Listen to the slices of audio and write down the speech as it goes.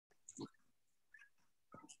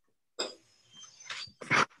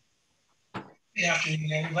Good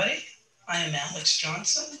afternoon, everybody. I am Alex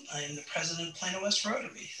Johnson. I am the president of Plano West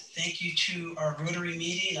Rotary. Thank you to our Rotary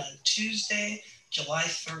meeting on Tuesday, July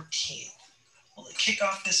 13th. Well, to kick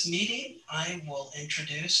off this meeting, I will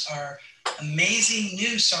introduce our amazing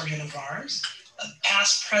new Sergeant of Arms,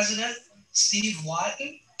 past president, Steve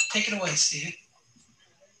Watton. Take it away, Steve.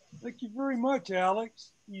 Thank you very much,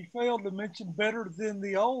 Alex. You failed to mention better than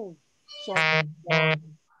the old Sergeant of Arms.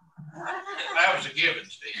 That was a given,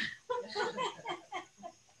 Steve.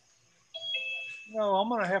 No, I'm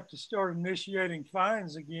going to have to start initiating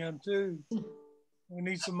fines again, too. We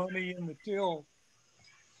need some money in the till.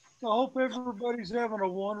 So I hope everybody's having a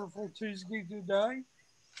wonderful Tuesday today.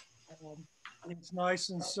 It's nice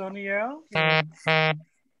and sunny out.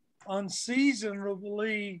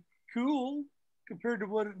 Unseasonably cool compared to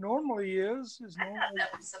what it normally is. It's normally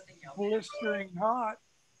blistering hot.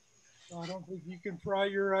 So I don't think you can fry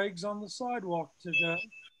your eggs on the sidewalk today.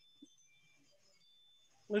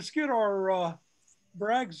 Let's get our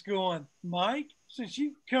brags going. Mike, since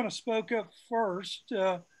you kind of spoke up first,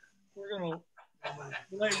 we're going to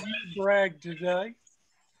let you brag today.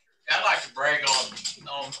 I'd like to brag on the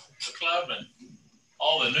club and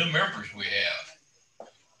all the new members we have.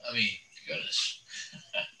 I mean, goodness.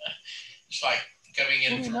 It's like coming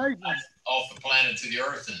in from off the planet to the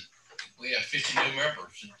earth, and we have 50 new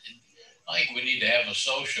members. And I think we need to have a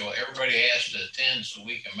social. Everybody has to attend so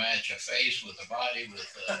we can match a face with a body.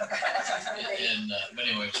 But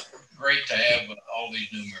anyway, it's great to have all these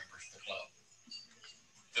new members of the club.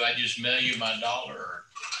 Do I just mail you my dollar or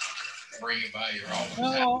bring it by your office?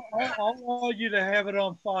 No, I'll allow you to have it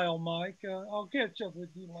on file, Mike. I'll catch up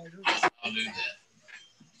with you later. I'll do that.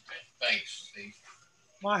 Okay. Thanks, Steve.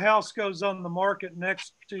 My house goes on the market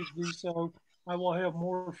next Tuesday, so I will have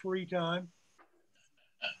more free time.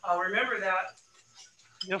 I'll remember that.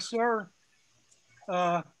 Yes, sir.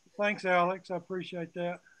 Thanks, Alex. I appreciate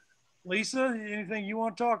that. Lisa, anything you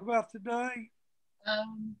want to talk about today?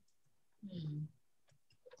 Yeah.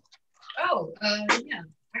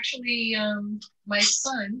 Actually, my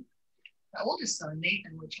son, my oldest son,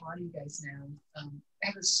 Nathan, which a lot of you guys know,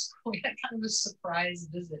 we had kind of a surprise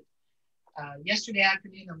visit. Yesterday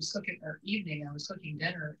afternoon, I was cooking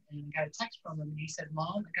dinner, and I got a text from him, and he said,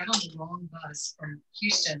 "Mom, I got on the wrong bus from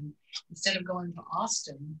Houston. Instead of going to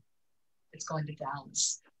Austin, it's going to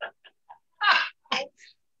Dallas."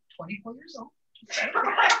 24 years old.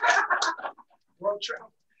 World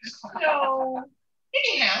travel. So,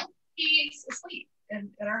 anyhow, he's asleep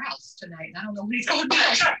at our house tonight, and I don't know when he's going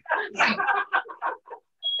back. So,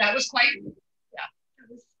 that was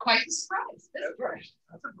quite a surprise.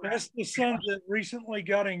 That's the son that recently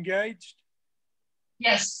got engaged?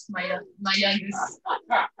 Yes, my youngest.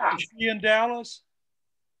 Is he in Dallas?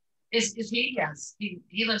 Is he? Yes, he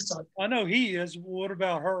lives on. I know he is. What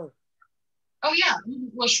about her? Oh yeah,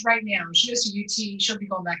 well right now she goes to UT. She'll be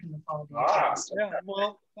going back in the fall. Yeah,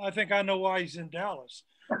 well, I think I know why he's in Dallas.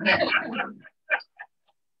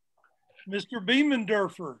 Mr.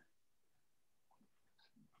 Beemendorfer.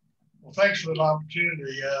 Well, thanks for the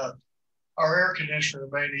opportunity. Our air conditioner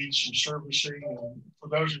may need some servicing. And for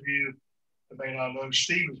those of you that may not know,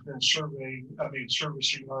 Steve has been servicing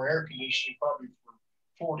our air conditioning probably for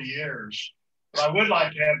 40 years. But I would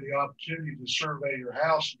like to have the opportunity to survey your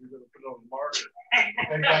house if you're going to put it on the market.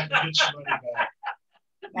 Maybe I can get some money back.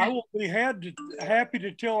 I will be happy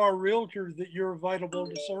to tell our realtor that you're available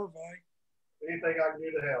to survey. Anything I can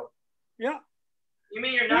do to help. Yeah. You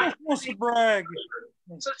mean you're not? Who wants to brag?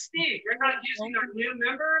 So, Steve, you're not using our new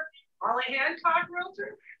member, Molly Hancock,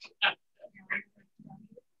 realtor?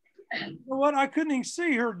 You know what? I couldn't even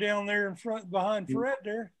see her down there in front behind Fred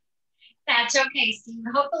there. That's okay, Steve.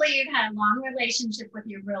 Hopefully you've had a long relationship with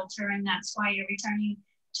your realtor, and that's why you're returning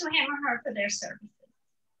to him or her for their services.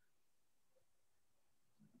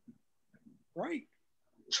 Great.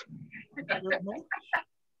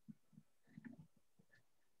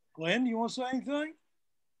 Glenn, you want to say anything?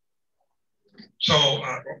 So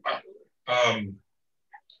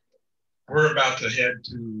we're about to head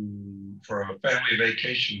for a family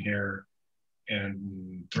vacation here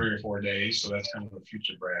in 3 or 4 days. So that's kind of a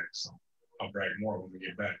future brag. So I'll brag more when we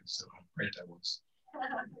get back. So how great that was.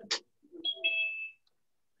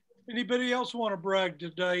 Anybody else want to brag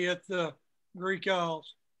today at the Greek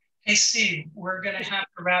Isles? Hey, Steve, we're going to have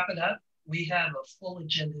to wrap it up. We have a full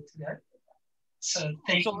agenda today. So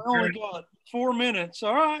thank you. So I only got 4 minutes.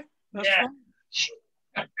 All right. That's fine.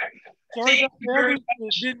 Sorry about the others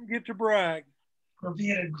that didn't get to brag. For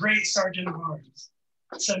being a great Sergeant of Arms.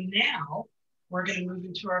 So now we're going to move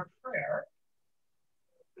into our prayer.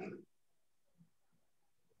 Is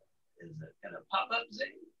it going to pop up,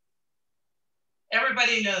 Zane?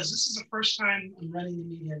 everybody knows this is the first time I'm running the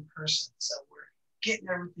meeting in person. So we're getting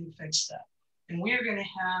everything fixed up. And we are going to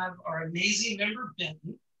have our amazing member,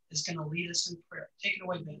 Benton, is going to lead us in prayer. Take it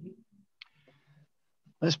away, Benton.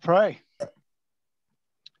 Let's pray.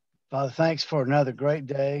 Father, thanks for another great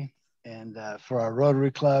day and for our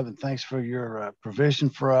Rotary Club, and thanks for your provision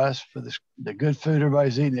for us, for the good food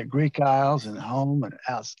everybody's eating at Greek Isles and home and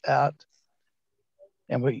out.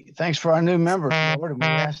 And thanks for our new members, Lord, and we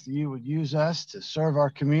ask that you would use us to serve our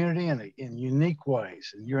community in unique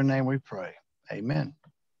ways. In your name we pray. Amen.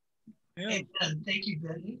 Amen. Thank you,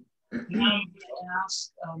 Benton. Now I'm going to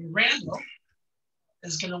ask Randall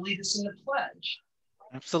is going to lead us in the pledge.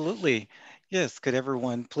 Absolutely. Yes. Could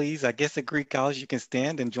everyone please, I guess at Greek Isles, you can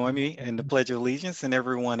stand and join me in the Pledge of Allegiance, and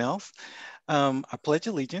everyone else. I pledge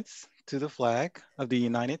allegiance to the flag of the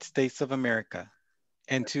United States of America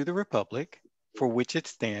and to the republic for which it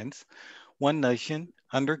stands, one nation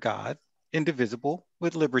under God, indivisible,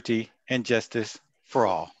 with liberty and justice for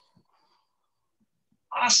all.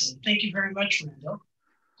 Awesome. Thank you very much, Randall.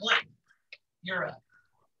 Glenn, you're up.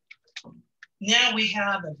 Now we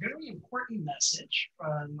have a very important message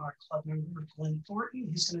from our club member, Glenn Thornton.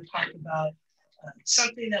 He's going to talk about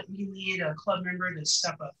something that we need a club member to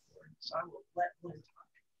step up for. So I will let Glenn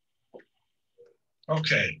talk.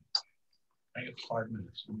 Okay. I have 5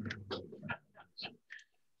 minutes.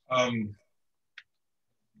 I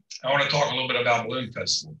want to talk a little bit about Balloon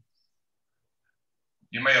Festival.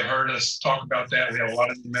 You may have heard us talk about that. We have a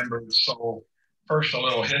lot of new members. So first, a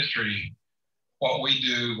little history. What we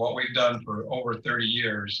do, what we've done for over 30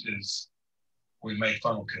 years is we make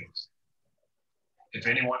funnel cakes. If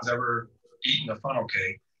anyone's ever eaten a funnel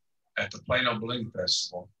cake at the Plano Balloon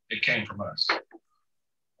Festival, it came from us.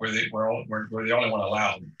 We're the only one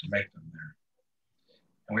allowed to make them there.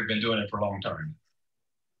 And we've been doing it for a long time.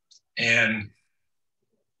 And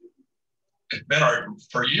it's been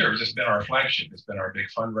for years, it's been our flagship. It's been our big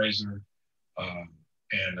fundraiser.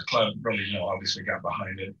 And the club really, obviously got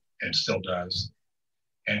behind it and still does.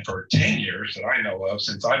 And for 10 years that I know of,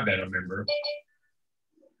 since I've been a member,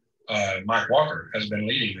 Mike Walker has been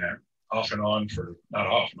leading that off and on for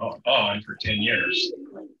 10 years.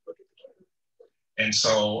 And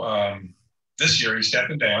so this year he's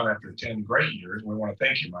stepping down after 10 great years. We want to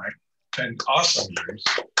thank you, Mike. 10 awesome years.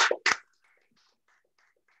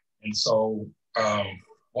 And so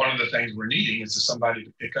one of the things we're needing is somebody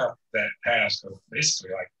to pick up that task of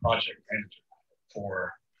basically like project manager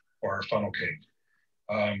for our funnel cake.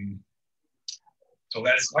 So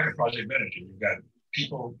that's like a project manager. You've got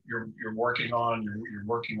people you're working on. You're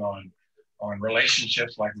working on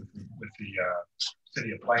relationships like with the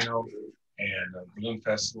city of Plano and the Balloon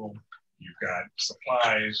Festival. You've got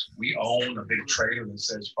supplies. We own a big trailer that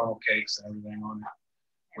says funnel cakes and everything on it.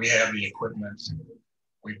 We have the equipment.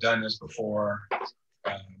 We've done this before.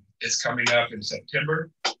 It's coming up in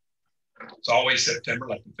September. It's always September,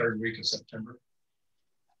 like the third week of September.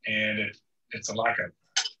 And they've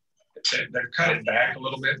cut it back a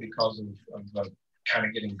little bit because of the kind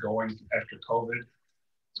of getting going after COVID.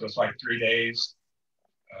 So it's like 3 days,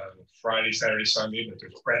 Friday, Saturday, Sunday, but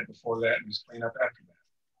there's prep before that and there's cleanup after that.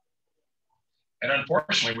 And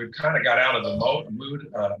unfortunately, we've kind of got out of the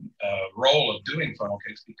role of doing funnel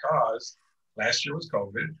cakes because last year was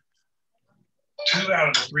COVID. 2 out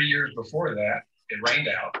of the 3 years before that, it rained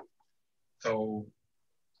out. So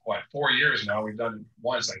 4 years now, we've done it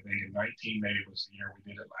once, I think, in 19 maybe was the year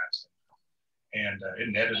we did it last. And it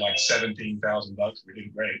netted like $17,000. We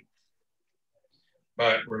did great.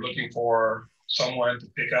 But we're looking for someone to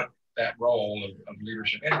pick up that role of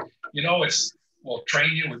leadership. And, we'll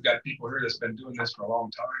train you. We've got people here that's been doing this for a long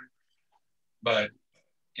time. But,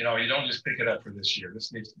 you don't just pick it up for this year.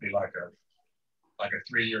 This needs to be like a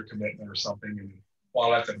 3-year commitment or something. And while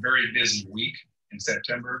that's a very busy week in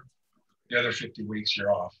September, the other 50 weeks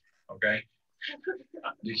you're off, okay?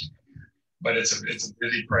 But it's a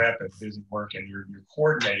busy prep and busy work, and you're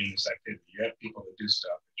coordinating this activity. You have people that do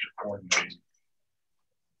stuff that you're coordinating.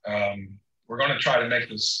 We're going to try to make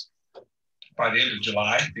this by the end of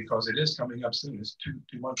July because it is coming up soon. It's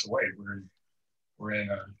two months away. We're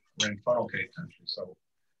in funnel cake country, so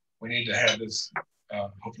we need to have this.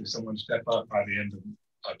 Hopefully, someone step up by the end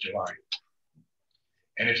of July.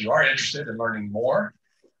 And if you are interested in learning more,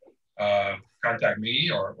 contact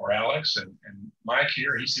me or Alex and Mike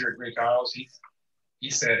here. He's here at Greek Isles. He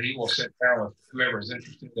said he will sit down with whoever is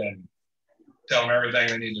interested and tell them everything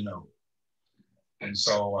they need to know. And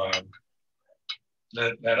so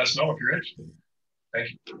let us know if you're interested.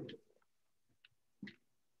 Thank you.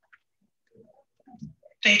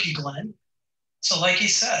 Thank you, Glenn. So like he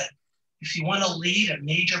said, if you want to lead a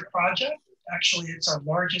major project, actually it's our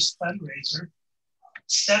largest fundraiser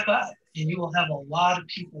step up and you will have a lot of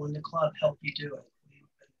people in the club help you do it. We've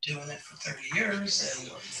been doing it for 30 years and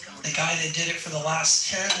the guy that did it for the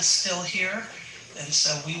last 10 is still here. And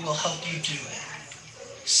so we will help you do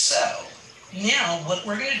it. So now what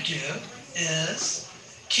we're going to do is,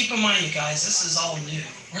 keep in mind, you guys, this is all new.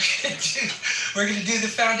 We're going to do the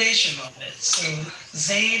foundation moment. So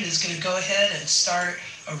Zane is going to go ahead and start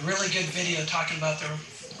a really good video talking about the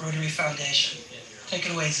Rotary Foundation. Take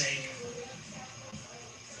it away, Zane.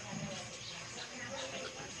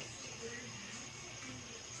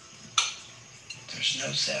 There's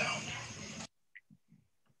no sound.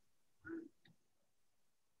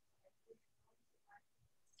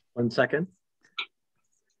 1 second.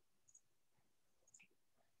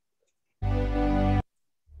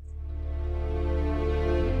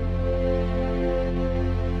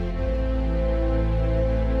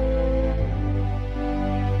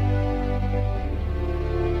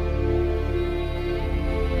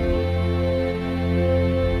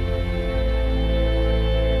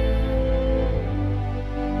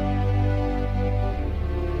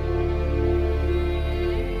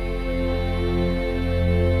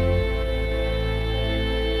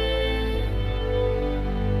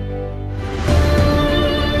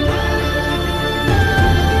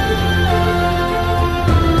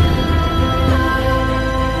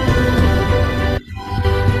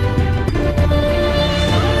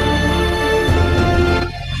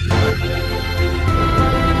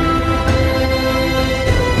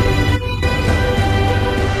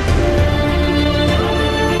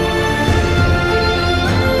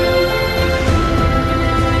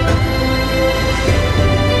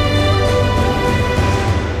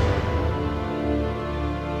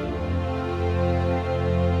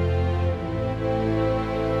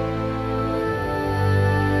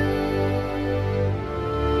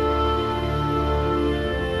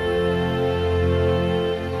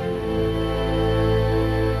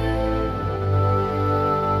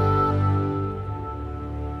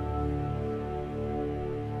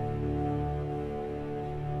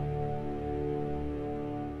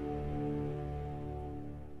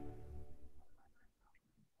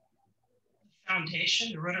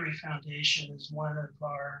 Foundation, the Rotary Foundation, is one of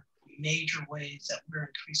our major ways that we're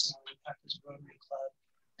increasing our impact as a Rotary Club.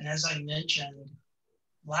 And as I mentioned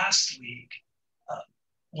last week,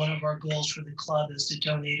 one of our goals for the club is to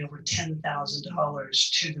donate over $10,000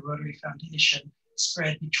 to the Rotary Foundation,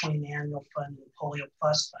 spread between the annual fund and the Polio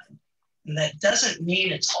Plus fund. And that doesn't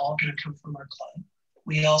mean it's all going to come from our club.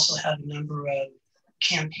 We also have a number of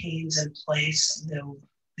campaigns in place that will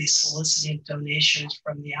be soliciting donations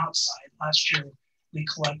from the outside. Last year, we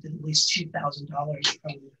collected at least $2,000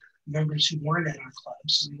 from members who weren't in our club,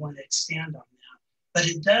 so we want to expand on that. But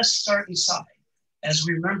it does start inside. As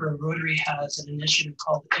we remember, Rotary has an initiative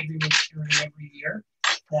called Everyone's Hearing Every Year.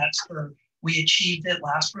 That's where we achieved it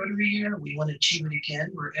last Rotary year. We want to achieve it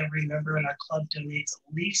again, where every member in our club donates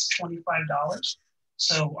at least $25.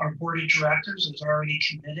 So our board of directors is already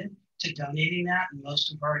committed to donating that, and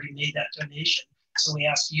most have already made that donation. So we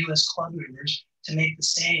ask you as club members to make the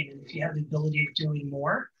same. And if you have the ability of doing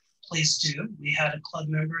more, please do. We had a club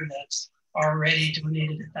member that's already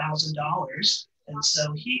donated $1,000. And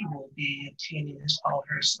so he will be obtaining his Paul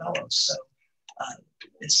Harris Fellows. So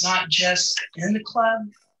it's not just in the club,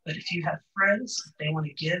 but if you have friends, if they want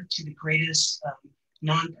to give to the greatest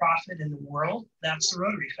nonprofit in the world, that's the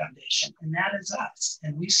Rotary Foundation. And that is us.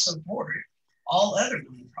 And we support all other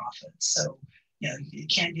nonprofits. So, yeah, you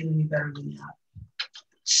can't get any better than that.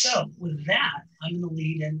 So with that, I'm going to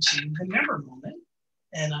lead into the member moment.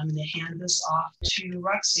 And I'm going to hand this off to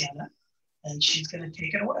Roxana, and she's going to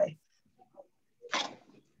take it away.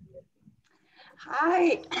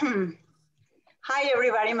 Hi. Hi,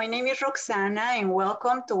 everybody. My name is Roxana, and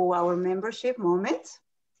welcome to our membership moment.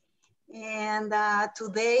 And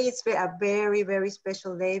today is a very, very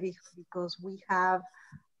special day because we have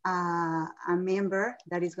a member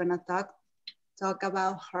that is going to talk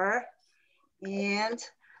about her. And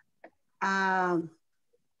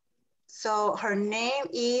so her name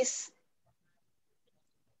is,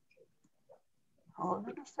 hold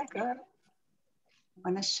on a second.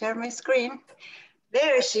 I'm gonna share my screen.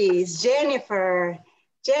 There she is, Jennifer.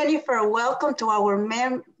 Jennifer, welcome to our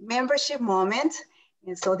membership moment.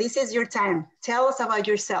 And so this is your time. Tell us about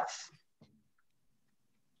yourself.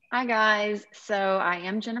 Hi guys, so I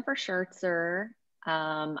am Jennifer Schertzer.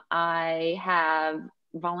 I have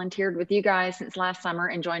volunteered with you guys since last summer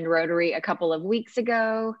and joined Rotary a couple of weeks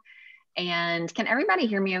ago. And can everybody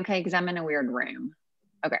hear me okay? Because I'm in a weird room.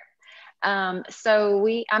 Okay. So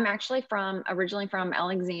I'm actually originally from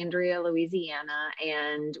Alexandria, Louisiana,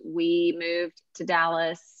 and we moved to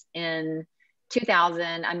Dallas in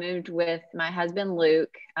 2000, I moved with my husband,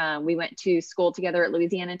 Luke. We went to school together at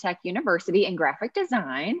Louisiana Tech University in graphic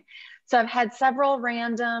design. So I've had several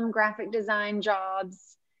random graphic design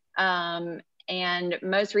jobs. And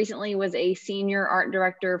most recently was a senior art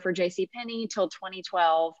director for JCPenney till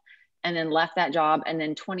 2012, and then left that job. And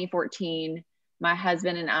then 2014, my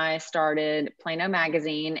husband and I started Plano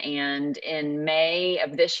Magazine. And in May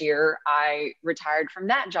of this year, I retired from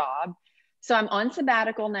that job. So I'm on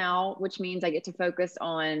sabbatical now, which means I get to focus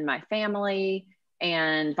on my family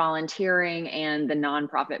and volunteering and the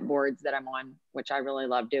nonprofit boards that I'm on, which I really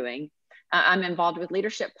love doing. I'm involved with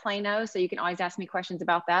Leadership Plano, so you can always ask me questions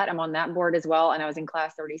about that. I'm on that board as well, and I was in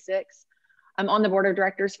class 36. I'm on the board of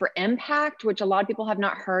directors for Impact, which a lot of people have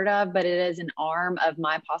not heard of, but it is an arm of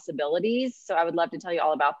My Possibilities. So I would love to tell you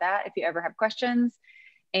all about that if you ever have questions.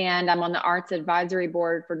 And I'm on the Arts Advisory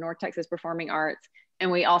Board for North Texas Performing Arts.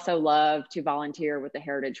 And we also love to volunteer with the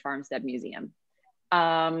Heritage Farmstead Museum.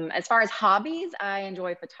 As far as hobbies, I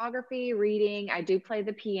enjoy photography, reading, I do play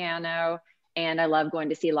the piano, and I love going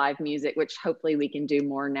to see live music, which hopefully we can do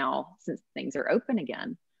more now since things are open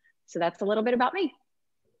again. So that's a little bit about me.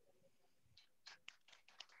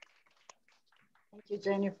 Thank you,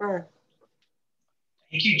 Jennifer.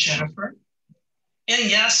 Thank you, Jennifer. And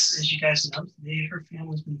yes, as you guys know, today her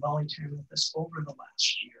family's been volunteering with us over the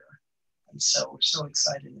last year. And so we're so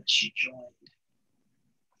excited that she joined.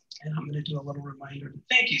 And I'm going to do a little reminder.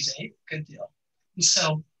 Thank you, Zay. Good deal. And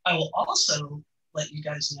so I will also let you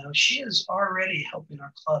guys know she is already helping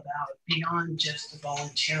our club out beyond just the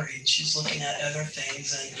volunteering. She's looking at other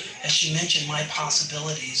things. And as she mentioned, My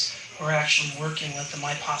Possibilities, we're actually working with the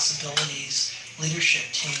My Possibilities leadership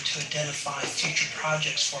team to identify future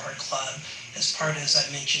projects for our club. As part, as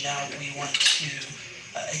I mentioned out, we want to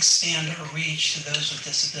expand our reach to those with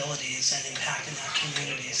disabilities and impact in that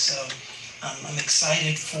community. So I'm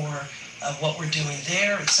excited for what we're doing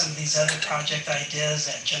there and some of these other project ideas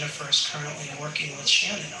that Jennifer is currently working with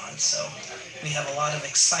Shannon on. So we have a lot of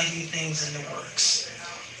exciting things in the works.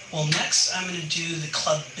 Well, next I'm going to do the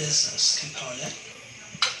club business component.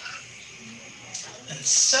 And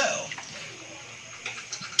so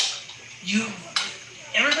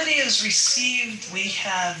everybody has received, we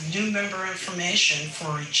have new member information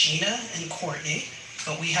for Regina and Courtney,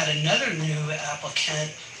 but we had another new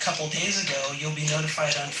applicant a couple days ago. You'll be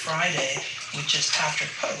notified on Friday, which is Patrick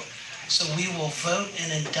Pope. So we will vote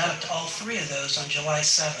and induct all three of those on July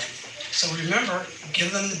 7th. So remember,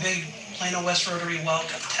 give them the big Plano West Rotary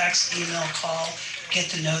welcome, text, email, call, get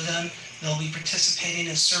to know them. They'll be participating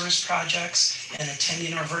in service projects and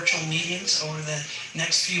attending our virtual meetings over the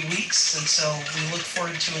next few weeks. And so we look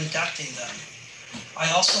forward to inducting them.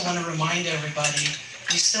 I also want to remind everybody,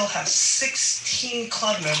 we still have 16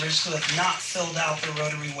 club members who have not filled out the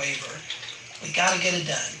Rotary waiver. We got to get it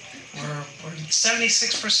done. We're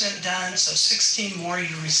 76% done, so 16 more.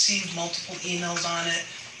 You receive multiple emails on it.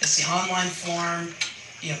 It's the online form,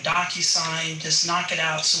 DocuSign. Just knock it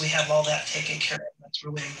out so we have all that taken care of. That's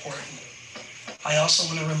really important. I also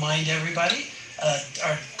want to remind everybody,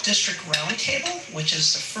 our district roundtable, which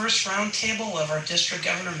is the first roundtable of our district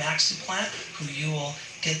governor, Max Duplant, who you will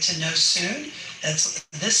get to know soon. That's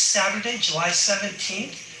this Saturday, July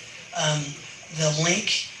 17th. The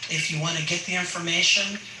link, if you want to get the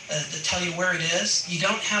information, to tell you where it is, you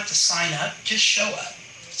don't have to sign up, just show up.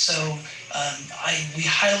 So we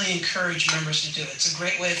highly encourage members to do it. It's a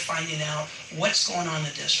great way of finding out what's going on in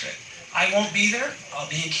the district. I won't be there. I'll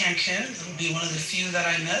be in Cancun. It'll be one of the few that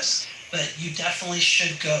I miss, but you definitely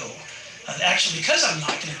should go. Actually, because I'm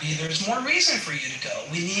not going to be there, there's more reason for you to go.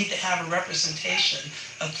 We need to have a representation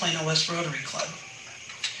of Plano West Rotary Club.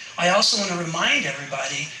 I also want to remind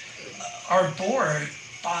everybody, our board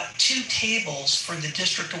bought 2 tables for the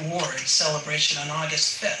district award celebration on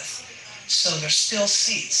August 5th. So there's still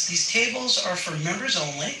seats. These tables are for members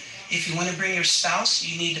only. If you want to bring your spouse,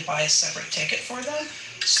 you need to buy a separate ticket for them.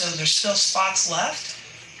 So there's still spots left.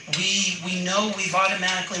 We know we've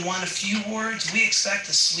automatically won a few awards. We expect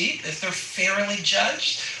to sweep. If they're fairly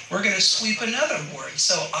judged, we're going to sweep another award.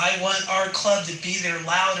 So I want our club to be there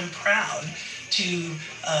loud and proud to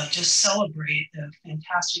just celebrate the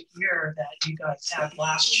fantastic year that you guys had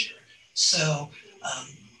last year. So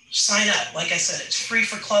sign up. Like I said, it's free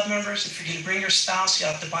for club members. If you're going to bring your spouse, you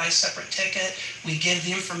have to buy a separate ticket. We give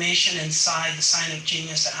the information inside the Sign Up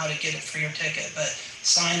Genius on how to get it for your ticket, but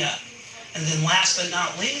sign up. And then last but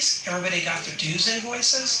not least, everybody got their dues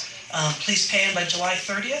invoices. Please pay them by July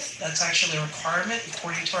 30th. That's actually a requirement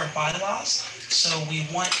according to our bylaws. So we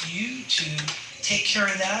want you to take care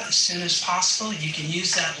of that as soon as possible. You can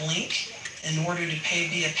use that link in order to pay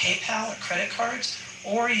via PayPal or credit cards,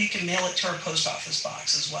 or you can mail it to our post office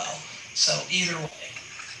box as well. So either way.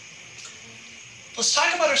 Let's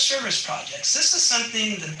talk about our service projects. This is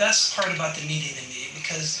something, the best part about the meeting to me,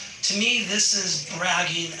 because to me, this is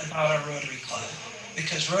bragging about our Rotary Club,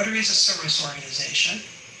 because Rotary is a service organization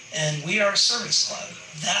and we are a service club.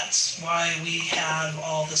 That's why we have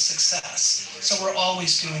all the success. So we're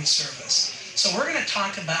always doing service. So we're going to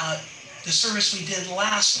talk about the service we did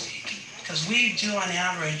last week, because we do on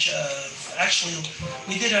average of, actually,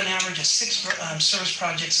 we did an average of 6 service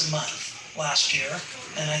projects a month last year.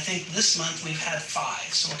 And I think this month we've had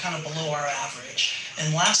 5, so we're kind of below our average.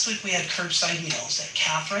 And last week we had curbside meals that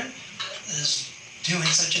Catherine is doing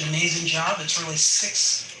such an amazing job. It's really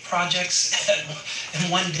 6 projects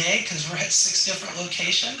in one day, because we're at 6 different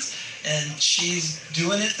locations, and she's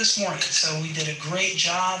doing it this morning. So we did a great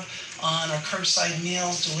job on our curbside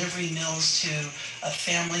meals, delivering meals to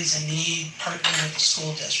families in need, partnering with the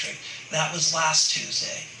school district. That was last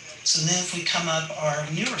Tuesday. So then if we come up our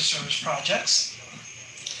newer service projects,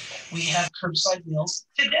 we have curbside meals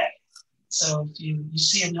today. So if you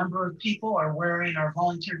see a number of people are wearing our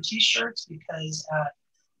volunteer t-shirts, because at, I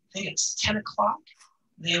think it's 10 o'clock,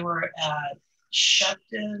 they were at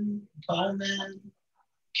Shepton, Bowman,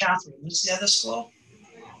 Catherine, what's the other school?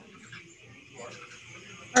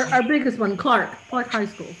 Our biggest one, Clark High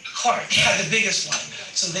School. Clark, yeah, the biggest one.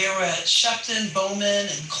 So they were at Shepton, Bowman,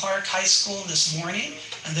 and Clark High School this morning,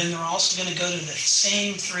 and then they're also going to go to the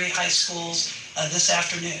same 3 high schools this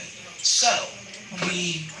afternoon. So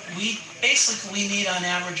we basically need on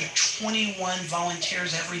average of 21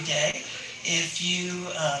 volunteers every day. If you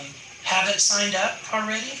haven't signed up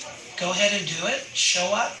already, go ahead and do it.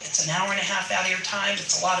 Show up. It's an hour and a half out of your time.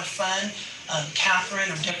 It's a lot of fun.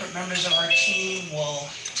 Catherine or different members of our team will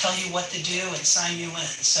tell you what to do and sign you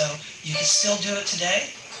in. So you can still do it today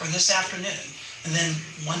or this afternoon. And then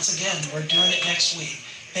once again, we're doing it next week.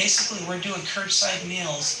 Basically, we're doing curbside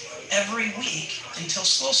meals every week until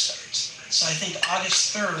school starts. So I think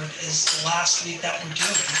August 3rd is the last week that we're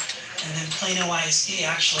doing. And then Plano ISD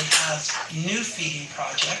actually has new feeding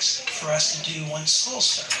projects for us to do once school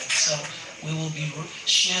started. So we will be,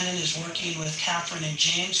 Shannon is working with Catherine and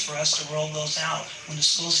James for us to roll those out when the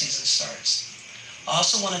school season starts. I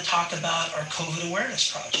also want to talk about our COVID awareness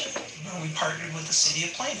project, where we partnered with the city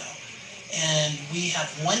of Plano. And we have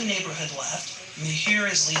 1 neighborhood left. Mihir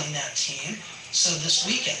is leading that team. So this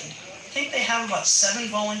weekend, I think they have about 7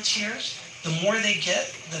 volunteers. The more they get,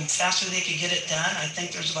 the faster they can get it done. I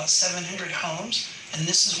think there's about 700 homes. And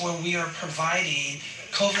this is where we are providing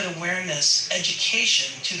COVID awareness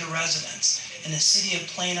education to the residents. And the city of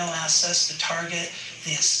Plano asked us to target the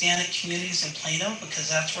Hispanic communities in Plano, because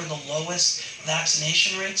that's where the lowest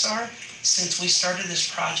vaccination rates are. Since we started this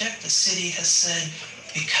project, the city has said,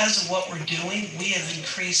 because of what we're doing, we have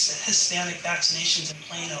increased the Hispanic vaccinations in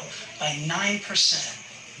Plano by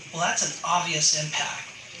 9%. Well, that's an obvious impact.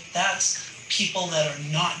 That's people that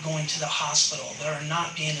are not going to the hospital, that are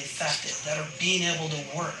not being infected, that are being able to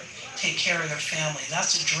work, take care of their family.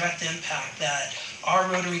 That's a direct impact that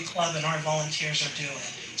our Rotary Club and our volunteers are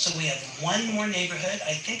doing. So we have 1 more neighborhood.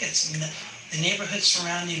 I think it's the neighborhood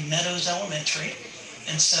surrounding Meadows Elementary.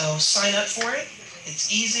 And so sign up for it.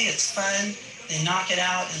 It's easy, it's fun. They knock it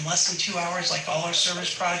out in less than 2 hours, like all our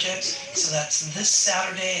service projects. So that's this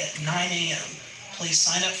Saturday at 9 a.m. Please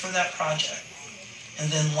sign up for that project. And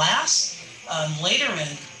then last, later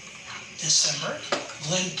in December,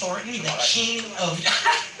 Glenn Thornton, the king of,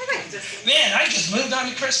 man, I just moved on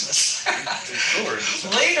to Christmas.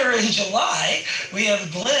 Later in July, we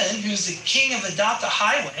have Glenn, who's the king of Adopt a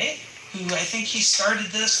Highway, who I think he started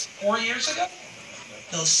this 4 years ago.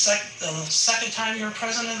 The second time you were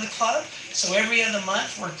president of the club. So every other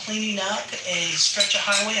month, we're cleaning up a stretch of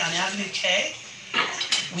highway on Avenue K.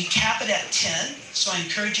 We cap it at 10, so I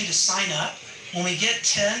encourage you to sign up. When we get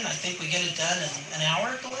 10, I think we get it done in an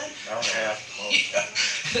hour, Glenn? Hour and a half. Yeah.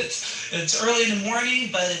 It's early in the morning,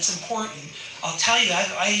 but it's important. I'll tell you,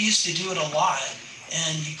 I used to do it a lot.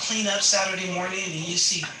 And you clean up Saturday morning and you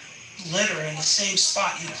see litter in the same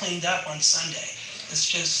spot you cleaned up on Sunday.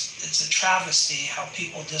 It's a travesty how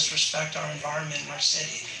people disrespect our environment in our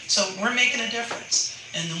city. So we're making a difference.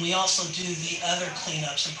 And then we also do the other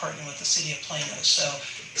cleanups and partner with the city of Plano. So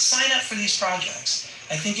sign up for these projects.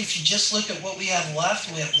 I think if you just look at what we have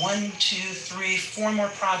left, we have 1, 2, 3, 4 more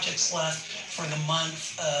projects left for the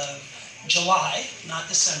month of July, not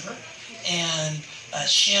December. And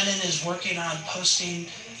Shannon is working on posting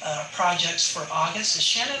projects for August. Is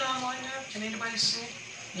Shannon online now? Can anybody see?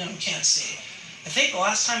 No, we can't see. I think the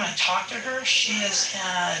last time I talked to her, she has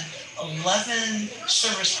had 11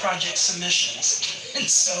 service project submissions. And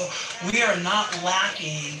so we are not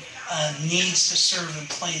lacking needs to serve in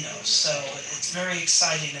Plano. So it's very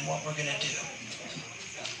exciting in what we're going to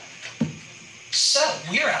do. So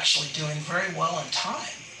we're actually doing very well in time.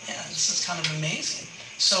 Yeah, this is kind of amazing.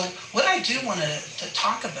 So what I do want to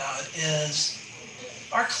talk about is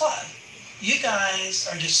our club. You guys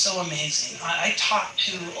are just so amazing. I talk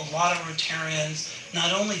to a lot of Rotarians,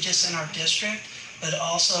 not only just in our district, but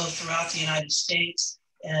also throughout the United States.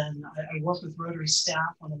 And I work with Rotary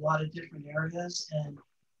staff on a lot of different areas. And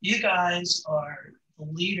you guys are the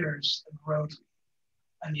leaders of Rotary.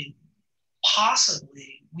 I mean,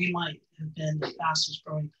 possibly we might have been the fastest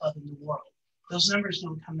growing club in the world. Those numbers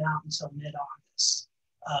don't come out until mid-August,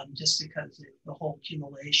 just because of the whole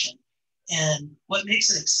accumulation. And what makes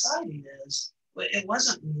it exciting is it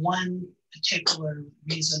wasn't one particular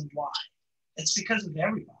reason why. It's because of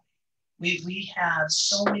everybody. We have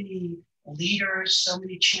so many leaders, so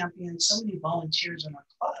many champions, so many volunteers in our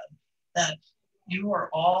club that you are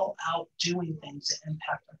all out doing things that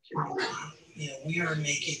impact our community. You know, we are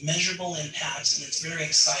making measurable impacts, and it's very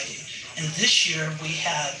exciting. And this year we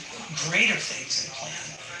have greater things in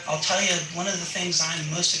plan. I'll tell you, one of the things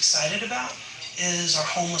I'm most excited about is our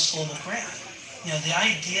Homeless Global Grant. You know, the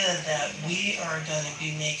idea that we are going to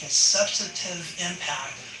be making substantive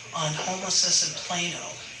impact on homelessness in Plano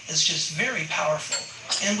is just very powerful.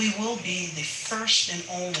 And we will be the first and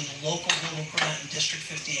only local global grant in District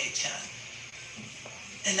 5810.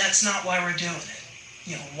 And that's not why we're doing it.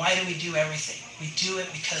 You know, why do we do everything? We do it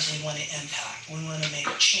because we want to impact. We want to make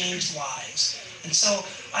change lives. And so,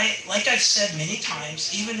 like I've said many times,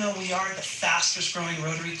 even though we are the fastest growing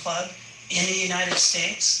Rotary Club in the United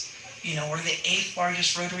States, you know, we're the 8th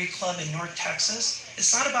largest Rotary Club in North Texas.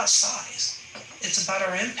 It's not about size. It's about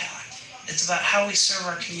our impact. It's about how we serve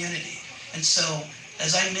our community. And so,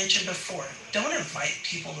 as I mentioned before, don't invite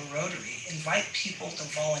people to Rotary. Invite people to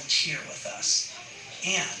volunteer with us.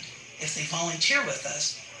 And if they volunteer with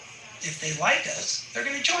us, if they like us, they're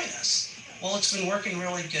going to join us. Well, it's been working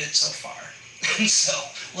really good so far. And so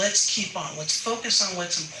let's keep on. Let's focus on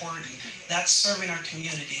what's important. That's serving our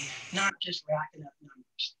community, not just racking up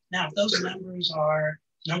numbers. Now, if those numbers are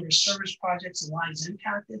number of service projects and lives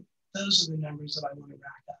impacted, those are the numbers that I want to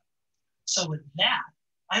rack up. So with that,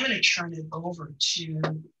 I'm going to turn it over to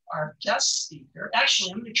our guest speaker.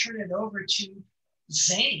 Actually, I'm going to turn it over to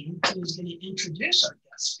Zane, who is going to introduce our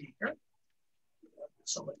guest speaker.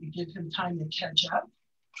 So let me give him time to catch up.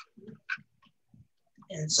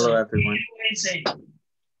 And so, hello, everyone. Zane.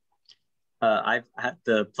 I've had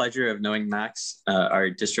the pleasure of knowing Max, our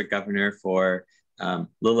district governor, for a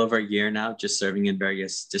little over a year now, just serving in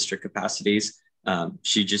various district capacities.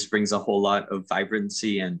 She just brings a whole lot of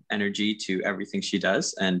vibrancy and energy to everything she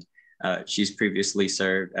does. And she's previously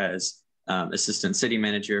served as assistant city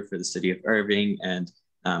manager for the city of Irving and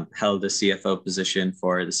held a CFO position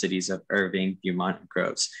for the cities of Irving, Beaumont, and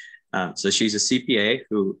Groves. So she's a CPA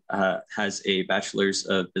who has a bachelor's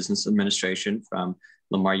of business administration from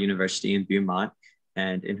Lamar University in Beaumont.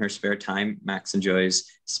 And in her spare time, Max enjoys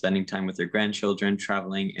spending time with her grandchildren,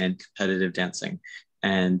 traveling, and competitive dancing.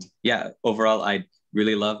 And yeah, overall, I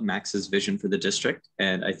really love Max's vision for the district.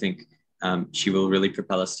 And I think she will really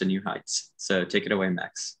propel us to new heights. So take it away,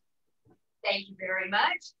 Max. Thank you very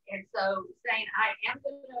much. And so, Zane, I am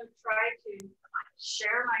going to try to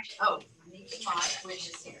share my, I need my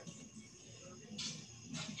switches here.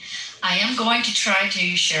 I am going to try to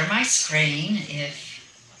share my screen if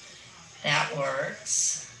that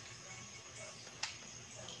works.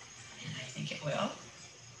 And I think it will.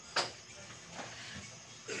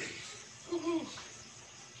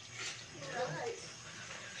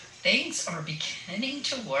 Things are beginning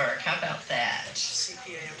to work. How about that?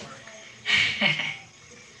 CPA at work.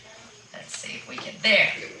 Let's see if we can,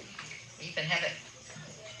 there. We even have it.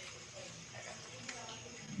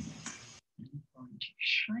 I'm going to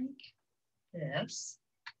shrink this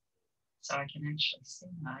so I can actually see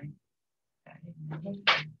my,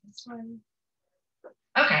 this one.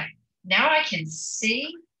 Okay, now I can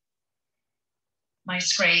see my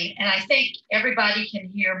screen and I think everybody can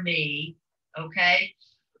hear me, okay?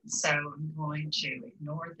 So I'm going to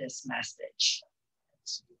ignore this message.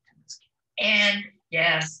 And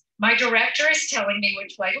yes, my director is telling me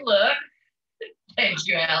which way to look. Thank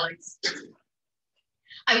you, Alex.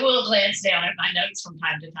 I will glance down at my notes from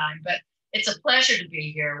time to time, but it's a pleasure to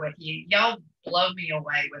be here with you. Y'all blow me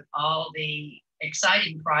away with all the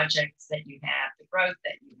exciting projects that you have, the growth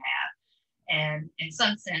that you have. And in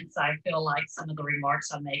some sense, I feel like some of the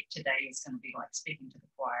remarks I make today is going to be like speaking to the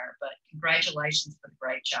choir, but congratulations for the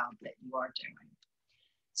great job that you are doing.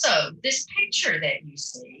 So this picture that you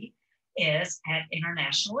see is at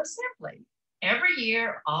International Assembly. Every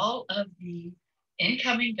year, all of the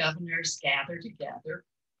incoming governors gather together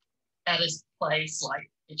at a place like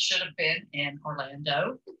it should have been in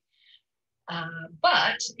Orlando.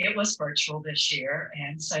 But it was virtual this year.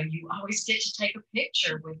 And so you always get to take a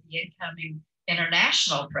picture with the incoming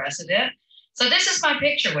international president. So this is my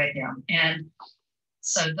picture with him. And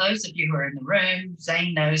so those of you who are in the room,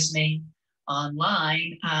 Zane knows me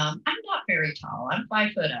online. I'm not very tall. I'm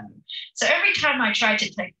 5'0". So every time I tried to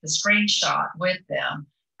take the screenshot with them,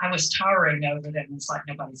 I was towering over them. It's like,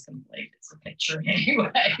 nobody's going to believe it's a picture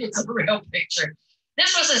anyway. It's a real picture.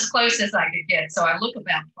 This was as close as I could get. So I look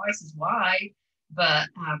about twice as wide. But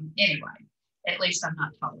anyway, at least I'm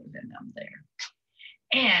not taller than them there.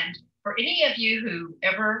 And for any of you who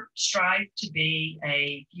ever strive to be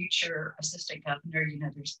a future assistant governor, you know,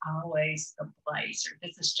 there's always the blazer.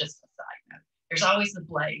 This is just a side note. There's always the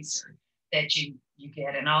blazer that you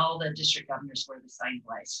get, and all the district governors wear the same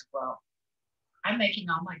blazer. Well, I'm making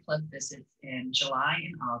all my club visits in July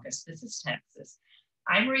and August. This is Texas.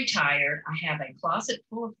 I'm retired. I have a closet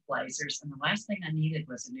full of blazers, and the last thing I needed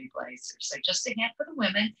was a new blazer. So just a hint for the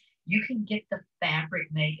women, you can get the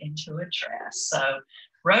fabric made into a dress. So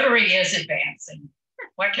Rotary is advancing.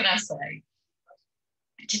 What can I say?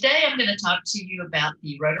 Today, I'm going to talk to you about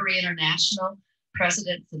the Rotary International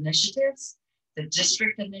President's Initiatives, the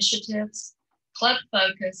district initiatives, club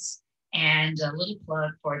focus, and a little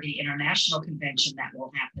plug for the international convention that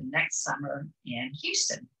will happen next summer in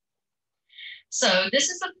Houston. So this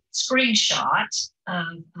is a screenshot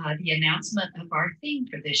of the announcement of our theme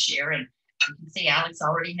for this year. And you can see Alex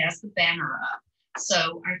already has the banner up.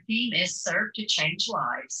 So our theme is Serve to Change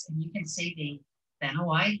Lives. And you can see the Vanna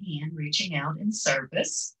White hand reaching out in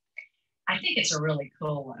service. I think it's a really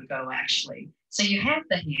cool logo, actually. So you have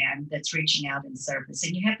the hand that's reaching out in service,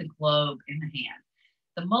 and you have the globe in the hand.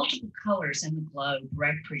 The multiple colors in the globe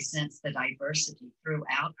represents the diversity throughout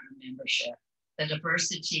our membership, the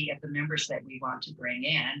diversity of the members that we want to bring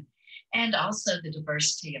in, and also the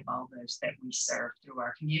diversity of all those that we serve through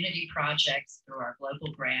our community projects, through our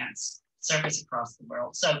global grants, service across the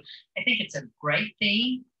world. So I think it's a great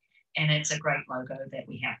theme, and it's a great logo that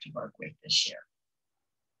we have to work with this year.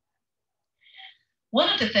 One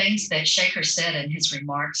of the things that Shaker said in his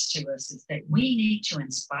remarks to us is that we need to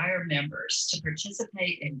inspire members to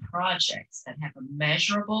participate in projects that have a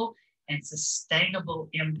measurable and sustainable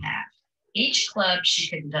impact. Each club should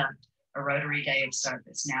conduct a Rotary Day of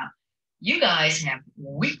Service. Now, you guys have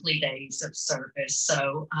weekly days of service,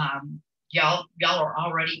 so y'all are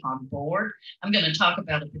already on board. I'm going to talk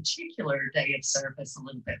about a particular day of service a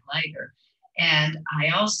little bit later. And I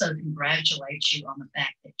also congratulate you on the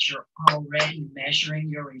fact that you're already measuring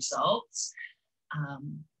your results.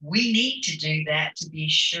 We need to do that to be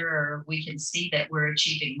sure we can see that we're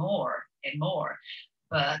achieving more and more.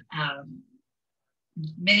 But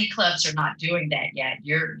many clubs are not doing that yet.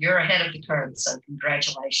 You're ahead of the curve, so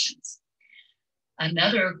congratulations.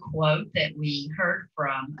 Another quote that we heard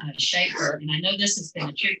from Shaker, and I know this has been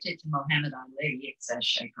attributed to Muhammad Ali, it says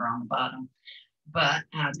Shaker on the bottom, but,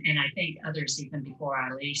 and I think others even before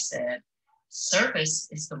Ali said, service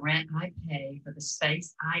is the rent I pay for the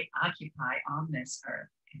space I occupy on this earth,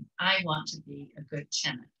 and I want to be a good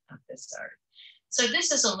tenant of this earth. So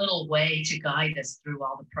this is a little way to guide us through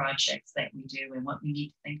all the projects that we do and what we need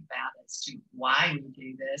to think about as to why we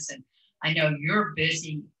do this. And I know you're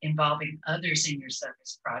busy involving others in your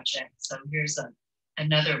service project. So here's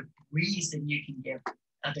another reason you can give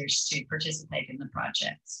others to participate in the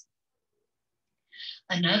projects.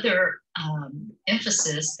 Another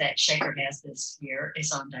emphasis that Shaker has this year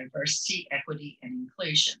is on diversity, equity, and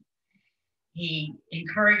inclusion. He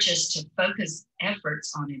encourages to focus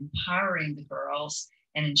efforts on empowering the girls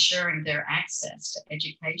and ensuring their access to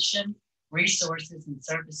education, resources, and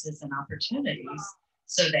services and opportunities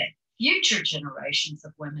so that future generations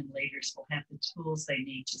of women leaders will have the tools they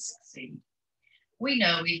need to succeed. We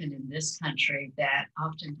know even in this country that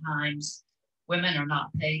oftentimes women are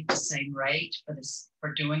not paid the same rate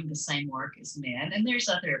for doing the same work as men. And there's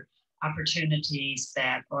other opportunities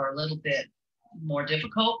that are a little bit more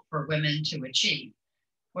difficult for women to achieve.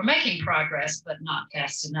 We're making progress, but not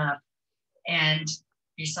fast enough. And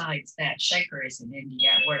besides that, Shaker is in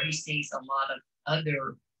India, where he sees a lot of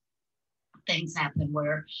other things happen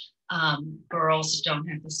where girls don't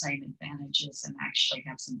have the same advantages and actually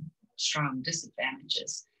have some strong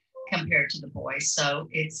disadvantages compared to the boys. So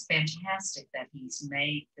it's fantastic that he's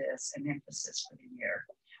made this an emphasis for the year.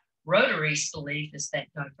 Rotary's belief is that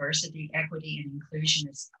diversity, equity, and inclusion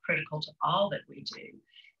is critical to all that we do.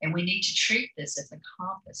 And we need to treat this as a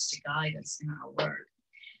compass to guide us in our work.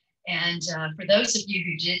 And for those of you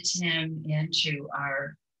who did tune into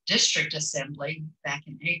our district assembly back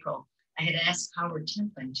in April, I had asked Howard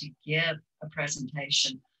Templin to give a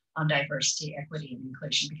presentation on diversity, equity, and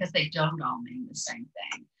inclusion because they don't all mean the same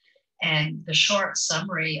thing. And the short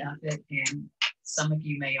summary of it, and some of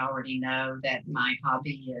you may already know that my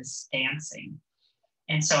hobby is dancing.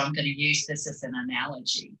 And so I'm going to use this as an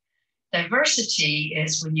analogy. Diversity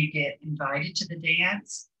is when you get invited to the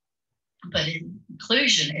dance, but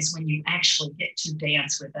inclusion is when you actually get to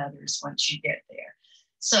dance with others once you get there.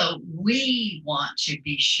 So we want to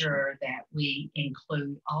be sure that we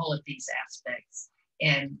include all of these aspects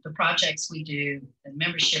in the projects we do, the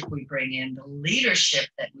membership we bring in, the leadership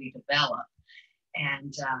that we develop.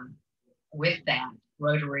 And with that,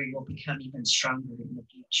 Rotary will become even stronger in the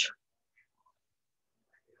future.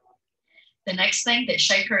 The next thing that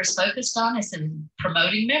Shaker is focused on is in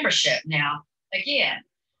promoting membership. Now, again,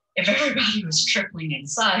 if everybody was tripling in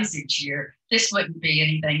size each year, this wouldn't be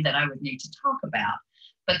anything that I would need to talk about.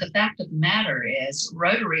 But the fact of the matter is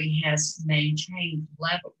Rotary has maintained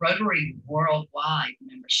level. Rotary worldwide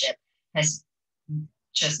membership has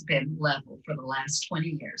just been level for the last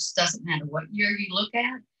 20 years. Doesn't matter what year you look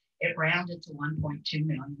at, it rounded to 1.2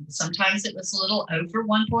 million. Sometimes it was a little over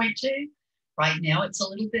 1.2. Right now it's a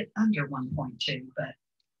little bit under 1.2, but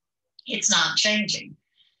it's not changing.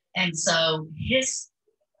 And so his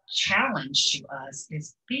challenge to us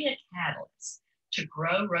is be a catalyst to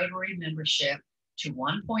grow Rotary membership to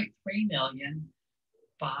 1.3 million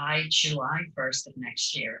by July 1st of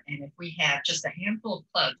next year. And if we have just a handful of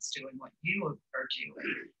clubs doing what you are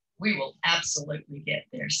doing, we will absolutely get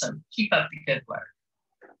there. So keep up the good work.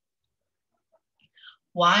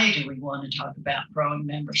 Why do we want to talk about growing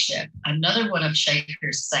membership? Another one of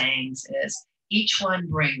Shaker's sayings is, each one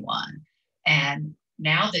bring one. And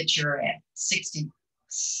now that you're at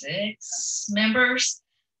 66 members,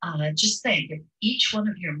 just think, if each one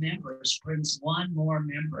of your members brings one more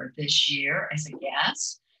member this year as a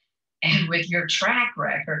guest, and with your track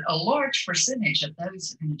record, a large percentage of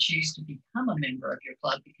those are going to choose to become a member of your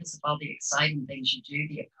club because of all the exciting things you do,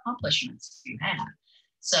 the accomplishments you have.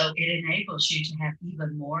 So it enables you to have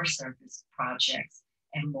even more service projects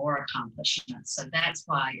and more accomplishments. So that's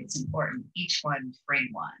why it's important. Each one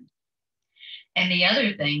bring one. And the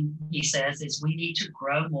other thing he says is we need to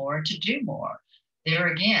grow more to do more. There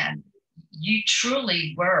again, you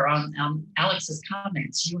truly were on Alex's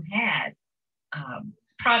comments. You had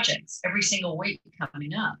projects every single week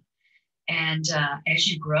coming up. And as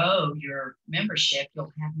you grow your membership,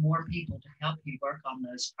 you'll have more people to help you work on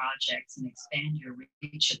those projects and expand your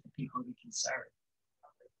reach of the people you can serve.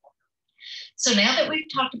 So now that we've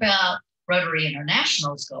talked about Rotary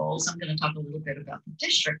International's goals, I'm going to talk a little bit about the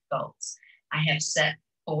district goals. I have set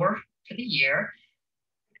 4 for the year.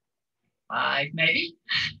 5 maybe,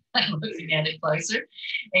 I'm looking at it closer.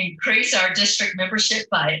 Increase our district membership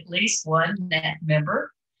by at least 1 net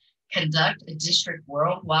member. Conduct a district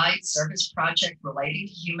worldwide service project relating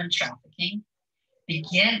to human trafficking.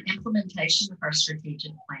 Begin implementation of our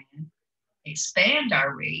strategic plan. Expand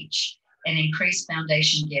our reach and increase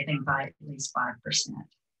foundation giving by at least 5%.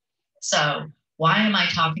 So why am I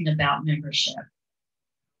talking about membership?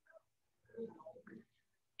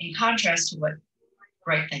 In contrast to what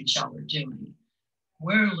great things y'all are doing,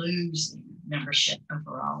 we're losing membership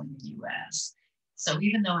overall in the US. So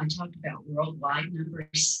even though I talked about worldwide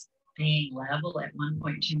numbers being level at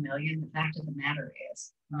 1.2 million, the fact of the matter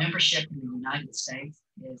is membership in the United States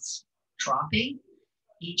is dropping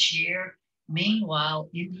each year. Meanwhile,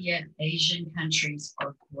 India, Asian countries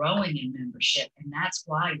are growing in membership, and that's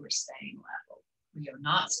why we're staying level. We are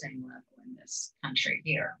not staying level in this country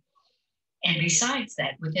here. And besides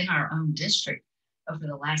that, within our own district, over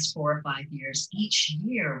the last 4 or 5 years, each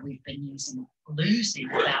year we've been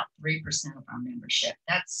losing about 3% of our membership.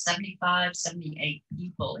 That's 75, 78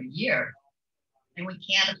 people a year. And we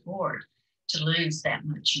can't afford to lose that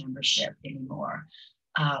much membership anymore.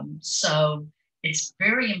 So it's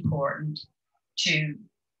very important to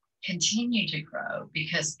continue to grow,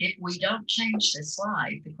 because if we don't change this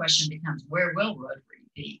slide, the question becomes, where will Rotary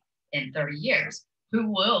be in 30 years? Who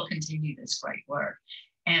will continue this great work?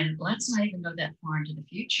 And let's not even go that far into the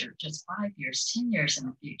future, just 5 years, 10 years in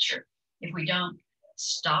the future. If we don't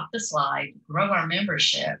stop the slide, grow our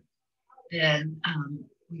membership, then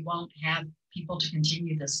we won't have people to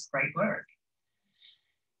continue this great work.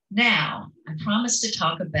 Now, I promised to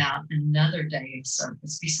talk about another day of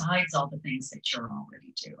service besides all the things that you're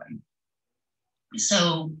already doing.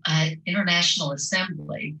 So at International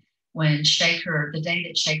Assembly, when Shaker, the day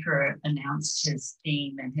that Shaker announced his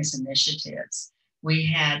theme and his initiatives, we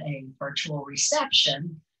had a virtual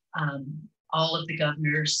reception. All of the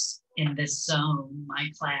governors in this zone,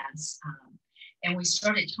 my class, And we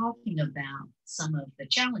started talking about some of the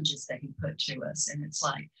challenges that he put to us. And it's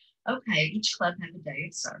like, okay, each club had a day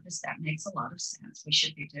of service. That makes a lot of sense. We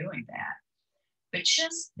should be doing that. But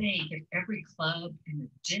just think if every club in the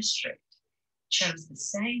district chose the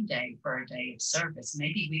same day for a day of service,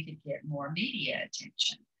 maybe we could get more media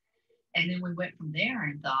attention. And then we went from there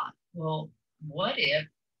and thought, well, what if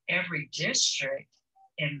every district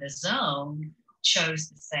in the zone chose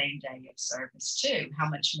the same day of service too? How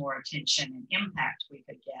much more attention and impact we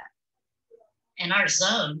could get. And our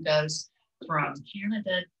zone goes from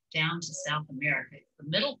Canada down to South America, the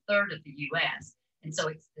middle third of the US. And so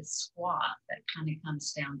it's this squat that kind of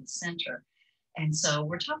comes down the center. And so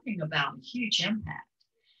we're talking about a huge impact.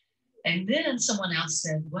 And then someone else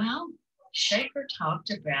said, well, Shaker talked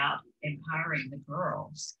about empowering the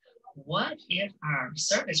girls. What if our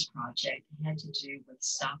service project had to do with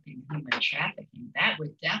stopping human trafficking? That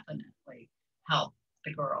would definitely help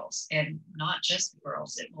the girls, and not just the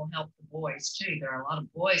girls, it will help the boys too. There are a lot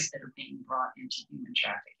of boys that are being brought into human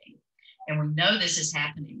trafficking. And we know this is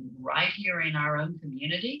happening right here in our own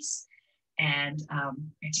communities. And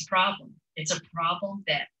it's a problem. It's a problem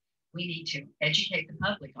that we need to educate the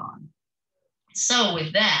public on. So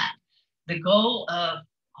with that, the goal of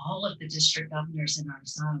all of the district governors in our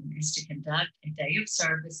zone is to conduct a day of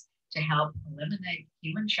service to help eliminate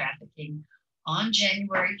human trafficking on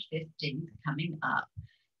January 15th coming up.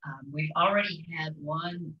 We've already had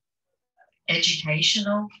one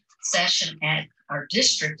educational session at our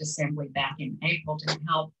district assembly back in April to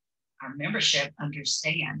help our membership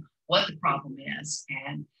understand what the problem is.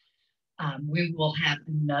 And we will have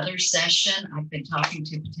another session. I've been talking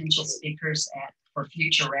to potential speakers for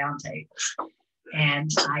future roundtables.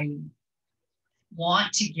 And I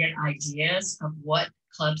want to get ideas of what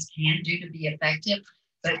clubs can do to be effective,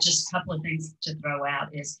 but just a couple of things to throw out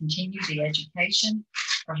is continue the education.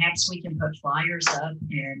 Perhaps we can put flyers up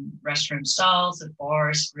in restroom stalls, at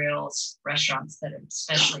bars, grills, restaurants that have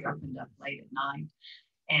especially opened up late at night,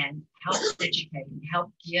 and help educating,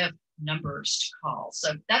 help give numbers to call.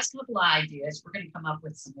 So that's a couple of ideas. We're going to come up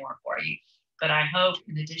with some more for you. But I hope,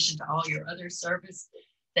 in addition to all your other service,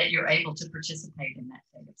 that you're able to participate in that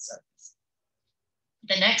day of service.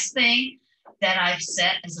 The next thing that I've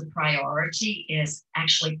set as a priority is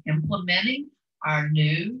actually implementing our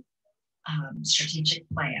new strategic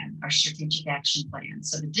plan, our strategic action plan.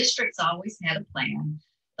 So the district's always had a plan.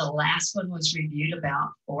 The last one was reviewed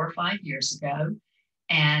about 4 or 5 years ago.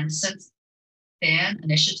 And since then,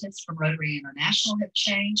 initiatives from Rotary International have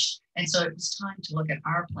changed. And so it was time to look at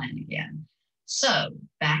our plan again. So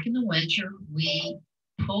back in the winter, we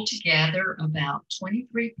pulled together about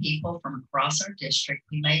 23 people from across our district.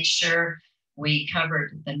 We made sure we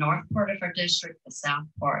covered the north part of our district, the south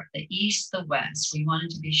part, the east, the west. We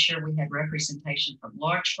wanted to be sure we had representation from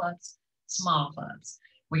large clubs, small clubs.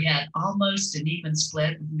 We had almost an even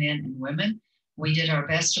split of men and women. We did our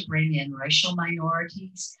best to bring in racial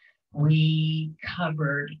minorities. We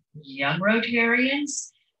covered young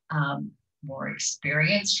Rotarians, more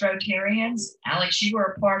experienced Rotarians. Alex, you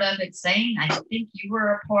were a part of it. Zane, I think you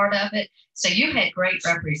were a part of it. So you had great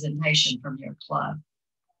representation from your club.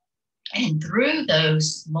 And through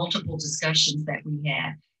those multiple discussions that we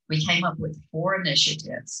had, we came up with 4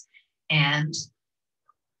 initiatives. And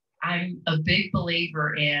I'm a big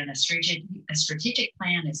believer in a strategic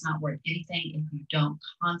plan is not worth anything if you don't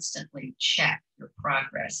constantly check your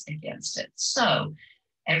progress against it. So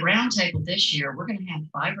at Roundtable this year, we're going to have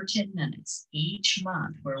 5 or 10 minutes each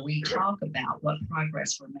month where we talk about what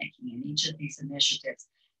progress we're making in each of these initiatives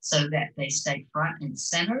so that they stay front and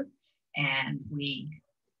center and we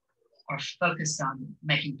are focused on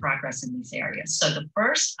making progress in these areas. So the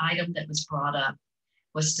first item that was brought up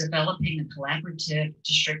was developing a collaborative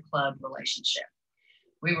district club relationship.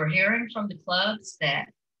 We were hearing from the clubs that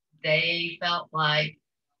they felt like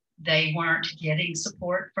they weren't getting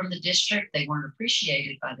support from the district. They weren't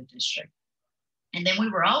appreciated by the district. And then we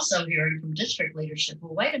were also hearing from district leadership,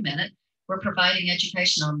 well, wait a minute, we're providing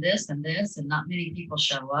education on this, and not many people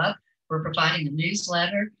show up. We're providing a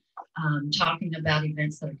newsletter talking about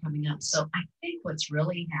events that are coming up. So I think what's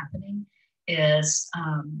really happening is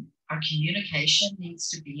our communication needs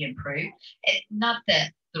to be improved. Not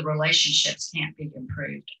that the relationships can't be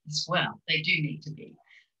improved as well. They do need to be.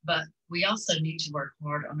 But we also need to work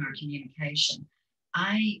hard on our communication.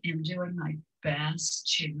 I am doing my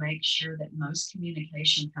best to make sure that most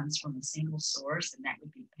communication comes from a single source, and that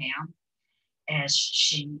would be Pam, as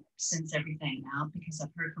she sends everything out, because I've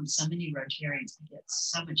heard from so many Rotarians, I get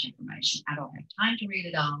so much information. I don't have time to read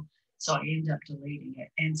it all, so I end up deleting it.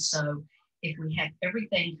 And so if we have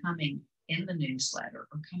everything coming in the newsletter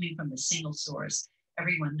or coming from a single source,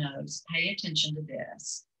 everyone knows, pay attention to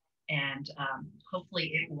this, and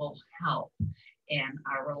hopefully it will help in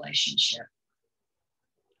our relationship.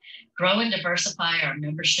 Grow and diversify our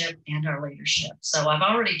membership and our leadership. So I've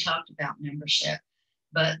already talked about membership,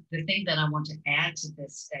 but the thing that I want to add to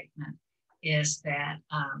this statement is that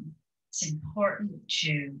it's important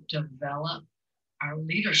to develop our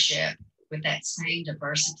leadership with that same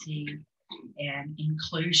diversity and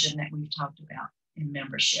inclusion that we've talked about in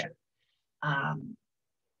membership.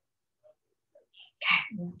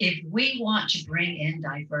 If we want to bring in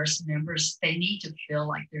diverse members, they need to feel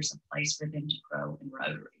like there's a place for them to grow in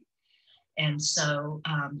Rotary. And so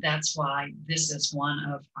that's why this is one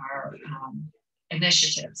of our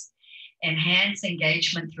initiatives. Enhance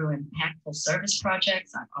engagement through impactful service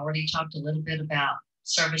projects. I've already talked a little bit about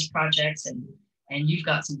service projects, and you've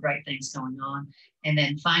got some great things going on. And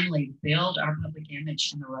then finally, build our public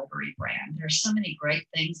image in the Rotary brand. There's so many great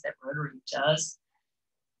things that Rotary does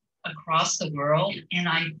across the world. And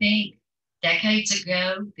I think decades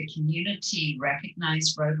ago, the community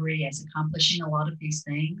recognized Rotary as accomplishing a lot of these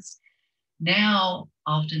things. Now,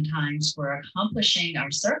 oftentimes we're accomplishing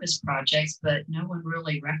our service projects, but no one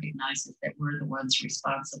really recognizes that we're the ones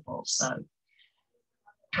responsible. So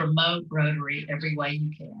promote Rotary every way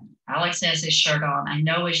you can. Alex has his shirt on. I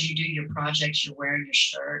know as you do your projects, you're wearing your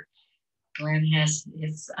shirt. Glenn has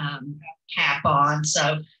his cap on.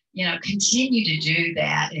 So, you know, continue to do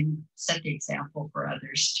that and set the example for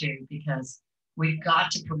others too, because we've got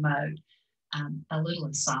to promote. A little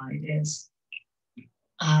aside is,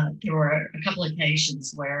 there were a couple of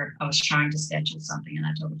occasions where I was trying to schedule something and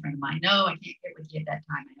I told a friend of mine, no, I can't get with you at that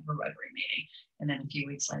time. I have a Rotary meeting. And then a few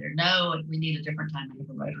weeks later, no, we need a different time. I have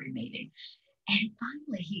a Rotary meeting. And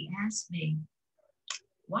finally he asked me,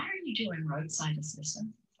 why are you doing roadside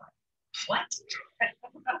assistance? What?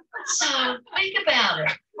 So think about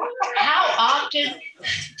it. How often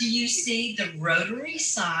do you see the Rotary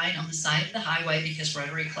sign on the side of the highway because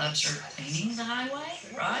Rotary clubs are cleaning the highway,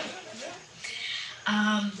 right?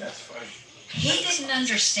 He didn't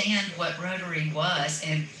understand what Rotary was,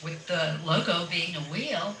 and with the logo being a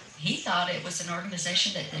wheel, he thought it was an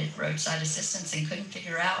organization that did roadside assistance and couldn't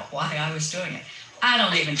figure out why I was doing it. I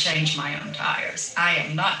don't even change my own tires. I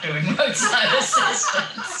am not doing roadside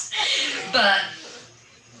assistance. But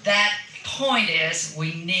that point is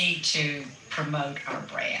we need to promote our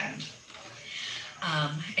brand.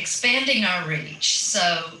 Expanding our reach.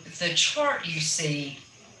 So the chart you see,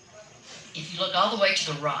 if you look all the way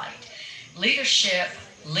to the right, leadership,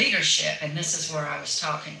 and this is where I was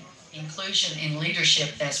talking, inclusion in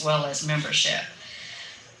leadership as well as membership.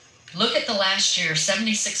 Look at the last year,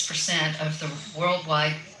 76% of the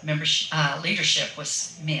worldwide membership, leadership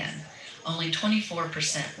was men. Only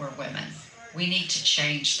 24% were women. We need to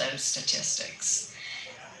change those statistics.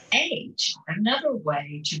 Age, another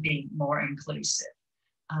way to be more inclusive.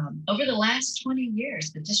 Over the last 20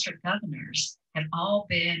 years, the district governors have all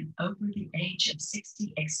been over the age of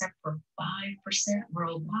 60, except for 5%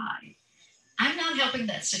 worldwide. I'm not helping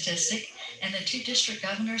that statistic, and the 2 district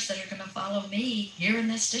governors that are going to follow me here in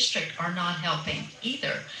this district are not helping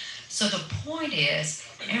either. So the point is,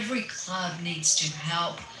 every club needs to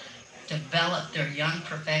help develop their young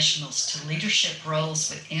professionals to leadership roles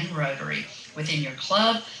within Rotary, within your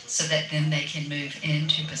club, so that then they can move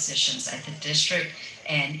into positions at the district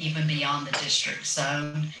and even beyond the district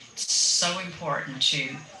zone. It's so important to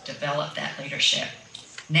develop that leadership.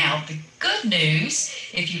 Now, the good news,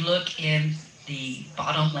 if you look in the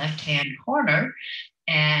bottom left-hand corner,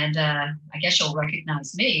 and I guess you'll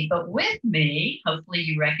recognize me, but with me, hopefully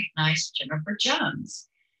you recognize Jennifer Jones.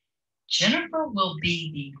 Jennifer will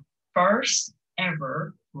be the first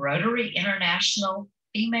ever Rotary International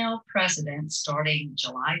female president starting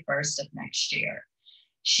July 1st of next year.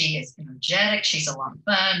 She is energetic. She's a lot of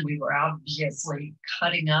fun. We were obviously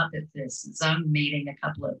cutting up at this zone meeting a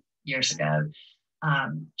couple of years ago.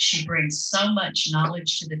 She brings so much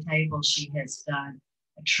knowledge to the table. She has done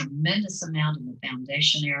a tremendous amount in the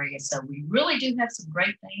foundation area. So we really do have some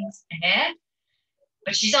great things ahead,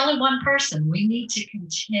 but she's only one person. We need to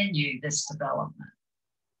continue this development.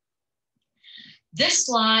 This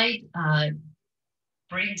slide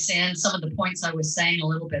brings in some of the points I was saying a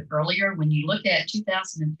little bit earlier. When you look at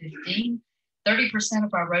 2015, 30%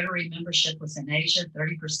 of our Rotary membership was in Asia,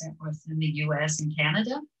 30% was in the US and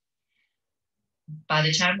Canada. By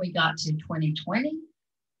the time we got to 2020,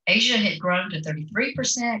 Asia had grown to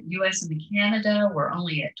 33%, US and Canada were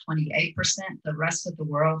only at 28%. The rest of the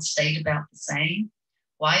world stayed about the same.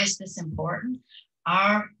 Why is this important?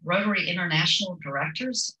 Our Rotary International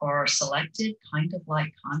directors are selected kind of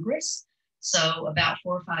like Congress. So about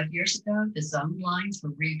 4 or 5 years ago, the zone lines were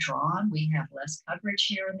redrawn. We have less coverage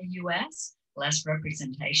here in the US, less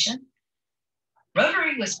representation.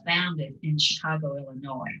 Rotary was founded in Chicago,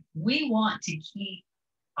 Illinois. We want to keep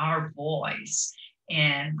our voice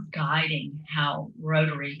and guiding how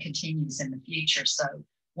Rotary continues in the future. So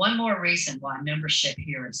one more reason why membership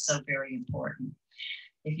here is so very important.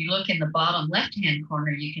 If you look in the bottom left-hand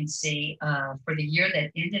corner, you can see for the year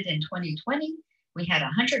that ended in 2020, we had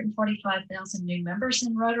 145,000 new members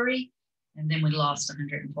in Rotary, and then we lost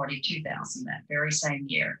 142,000 that very same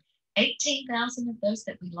year. 18,000 of those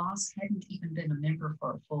that we lost hadn't even been a member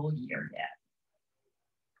for a full year yet.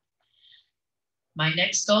 My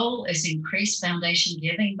next goal is increase foundation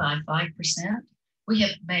giving by 5%. We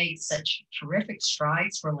have made such terrific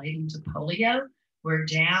strides relating to polio. We're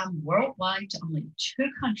down worldwide to only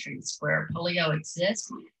 2 countries where polio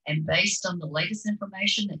exists. And based on the latest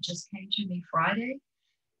information that just came to me Friday,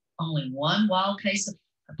 only 1 wild case of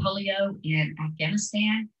polio in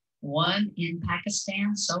Afghanistan, 1 in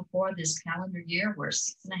Pakistan. So far this calendar year, we're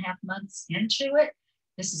 6.5 months into it.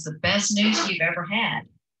 This is the best news we've ever had.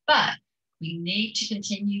 But we need to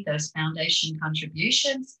continue those foundation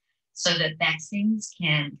contributions so that vaccines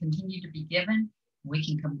can continue to be given. We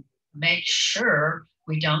can make sure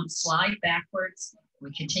we don't slide backwards.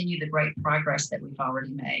 We continue the great progress that we've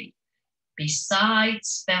already made.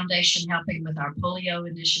 Besides foundation helping with our polio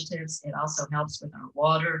initiatives, it also helps with our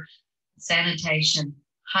water, sanitation,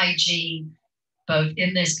 hygiene, both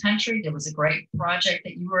in this country. There was a great project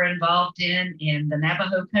that you were involved in the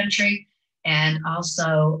Navajo country, and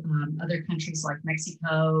also other countries like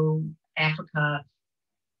Mexico, Africa's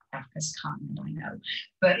continent, I know.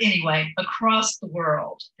 But anyway, across the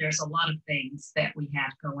world, there's a lot of things that we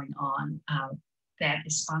have going on that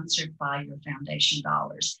is sponsored by your foundation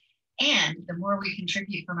dollars. And the more we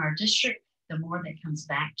contribute from our district, the more that comes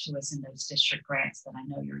back to us in those district grants that I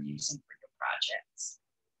know you're using for your projects.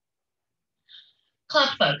 Club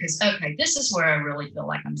focus. Okay, this is where I really feel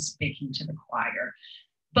like I'm speaking to the choir.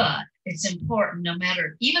 But it's important, no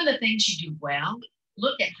matter, even the things you do well,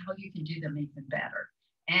 look at how you can do them even better.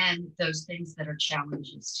 And those things that are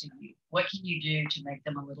challenges to you, what can you do to make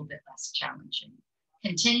them a little bit less challenging?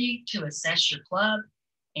 Continue to assess your club,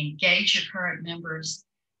 engage your current members,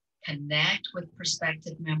 connect with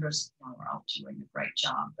prospective members. Well, we're all doing a great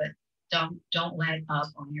job, but don't let up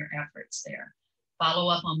on your efforts there. Follow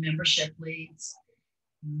up on membership leads.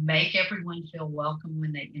 Make everyone feel welcome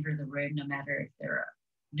when they enter the room, no matter if they're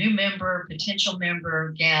a new member, potential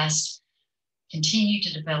member, guest. Continue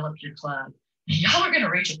to develop your club. Y'all are going to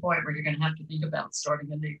reach a point where you're going to have to think about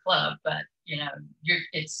starting a new club, but you know,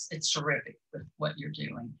 it's terrific with what you're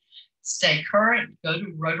doing. Stay current. Go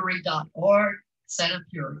to Rotary.org. Set up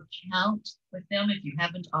your account with them if you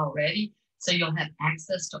haven't already, so you'll have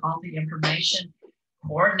access to all the information.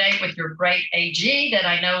 Coordinate with your great AG that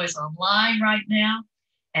I know is online right now.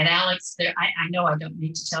 And Alex, I know I don't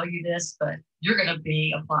need to tell you this, but you're going to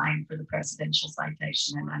be applying for the presidential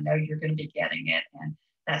citation, and I know you're going to be getting it. And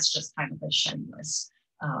that's just kind of a shameless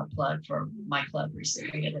plug for my club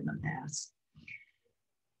receiving it in the past.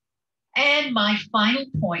 And my final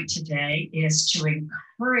point today is to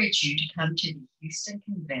encourage you to come to the Houston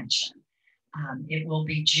Convention. It will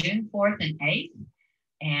be June 4th and 8th.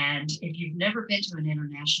 And if you've never been to an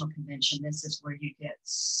international convention, this is where you get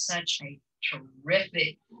such a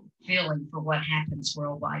terrific feeling for what happens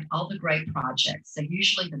worldwide, all the great projects. So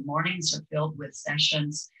usually the mornings are filled with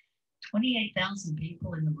sessions, 28,000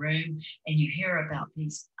 people in the room, and you hear about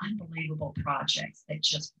these unbelievable projects that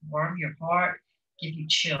just warm your heart, give you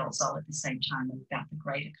chills all at the same time about the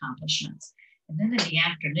great accomplishments. And then in the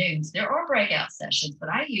afternoons, there are breakout sessions, but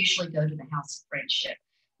I usually go to the House of Friendship,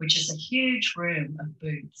 which is a huge room of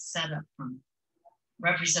booths set up from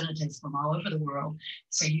representatives from all over the world.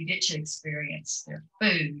 So you get to experience their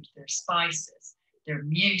food, their spices, their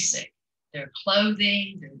music, their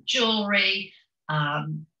clothing, their jewelry,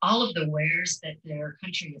 all of the wares that their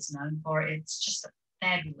country is known for. It's just a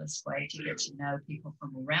fabulous way to get to know people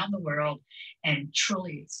from around the world and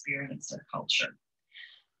truly experience their culture.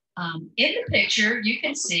 In the picture, you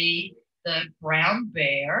can see the brown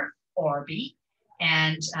bear, Orby,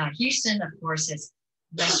 and Houston, of course, has,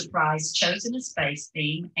 no surprise, chosen a space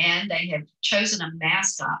theme, and they have chosen a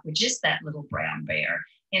mascot, which is that little brown bear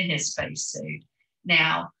in his spacesuit.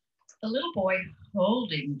 Now, the little boy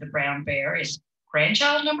holding the brown bear is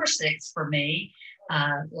grandchild number 6 for me.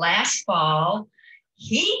 Last fall,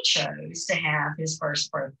 he chose to have his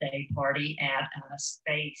first birthday party at a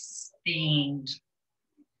space-themed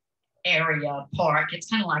area park. It's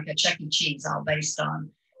kind of like a Chuck E. Cheese, all based on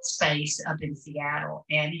space up in Seattle.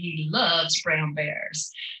 And he loves brown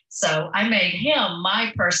bears. So I made him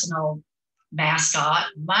my personal mascot,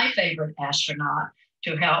 my favorite astronaut,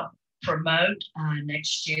 to help promote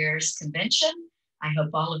next year's convention. I hope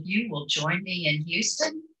all of you will join me in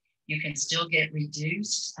Houston. You can still get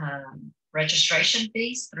reduced registration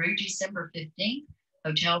fees through December 15th.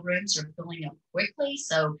 Hotel rooms are filling up quickly.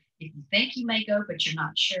 So if you think you may go, but you're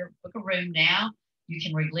not sure, book a room now. You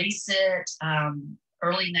can release it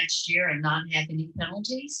early next year and not have any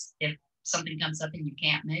penalties if something comes up and you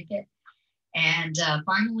can't make it. And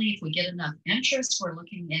finally, if we get enough interest, we're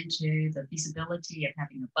looking into the feasibility of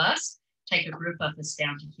having a bus, take a group of us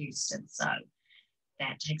down to Houston. So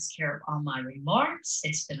that takes care of all my remarks.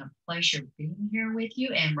 It's been a pleasure being here with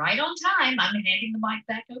you. And right on time, I'm handing the mic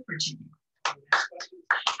back over to you.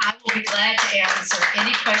 I will be glad to answer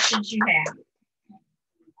any questions you have.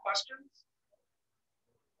 Questions?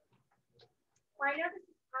 Well, I know this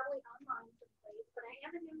is probably online someplace, but I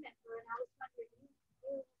am a new member and I was wondering,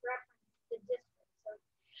 you referenced the district, so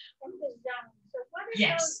and the zone. So what are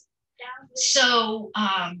those boundaries? So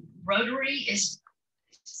Rotary is,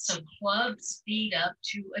 so clubs feed up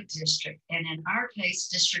to a district. And in our case,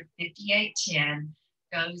 District 5810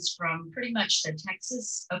 goes from pretty much the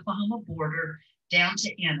Texas-Oklahoma border down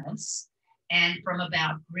to Ennis, and from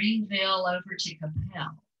about Greenville over to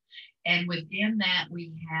Capel. And within that,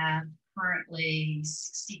 we have currently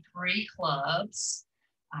 63 clubs.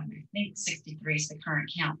 I think 63 is the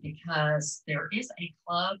current count because there is a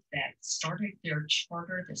club that started their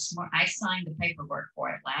charter this morning. I signed the paperwork for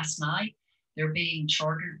it last night. They're being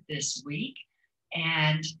chartered this week.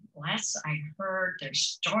 And last I heard, they're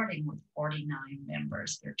starting with 49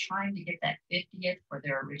 members. They're trying to get that 50th for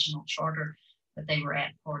their original charter, but they were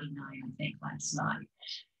at 49, I think, last night.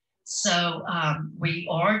 So we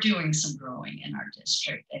are doing some growing in our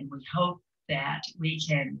district, and we hope that we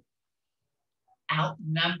can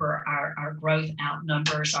outnumber our growth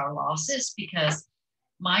outnumbers our losses, because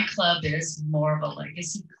my club is more of a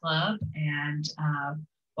legacy club. And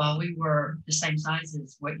while we were the same size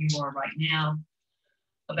as what you are right now,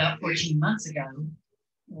 about 14 months ago,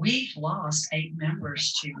 we've lost 8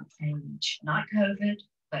 members to age, not COVID,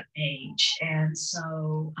 but age. And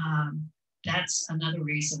so that's another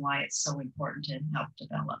reason why it's so important to help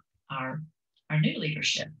develop our new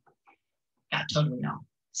leadership. Got totally off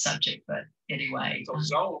subject, but anyway. So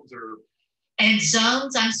zones are. And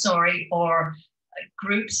zones, I'm sorry, or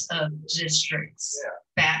groups of districts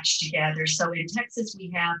batched together. So in Texas, we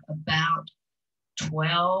have about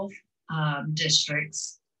 12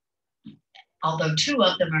 districts, although 2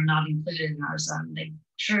 of them are not included in our zone. They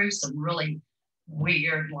drew some really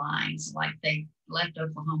weird lines, like they left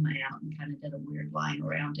Oklahoma out and kind of did a weird line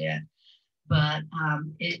around it. But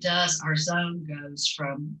it does, our zone goes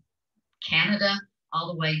from Canada all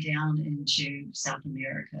the way down into South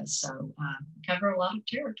America. So cover a lot of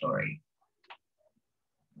territory.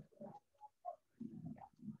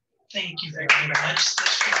 Thank you very much.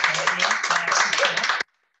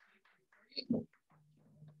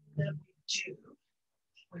 That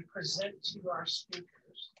we present to our speakers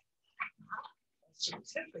a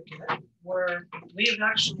certificate where we have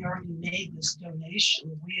actually already made this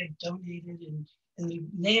donation. We have donated in the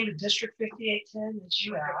name of District 5810, as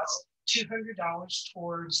you asked, $200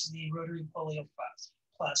 towards the Rotary Polio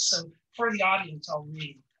Plus. So for the audience, I'll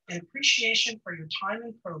read. In appreciation for your time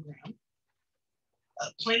and program,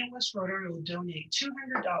 Plano West Rotary will donate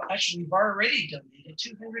 $200. Actually, we've already donated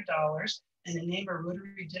 $200 in the name of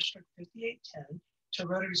Rotary District 5810 to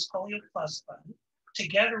Rotary's Polio Plus Fund,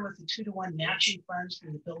 together with the 2-to-1 matching funds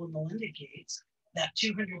through the Bill and Melinda Gates. That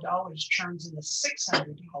 $200 turns into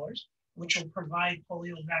 $600, which will provide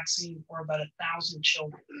polio vaccine for about 1,000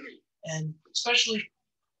 children. And especially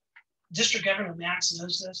District Governor Max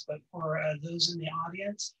knows this, but for those in the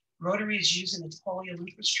audience, Rotary is using its polio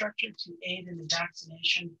infrastructure to aid in the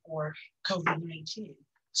vaccination for COVID-19.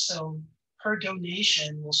 So her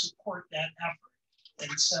donation will support that effort.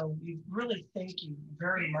 And so we really thank you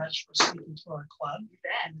very much for speaking to our club. You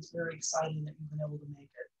bet. And it's very exciting that you've been able to make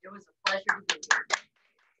it. It was a pleasure to be here.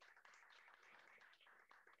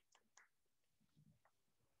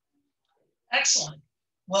 Excellent.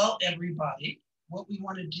 Well, everybody, what we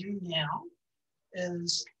want to do now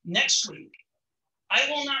is next week, I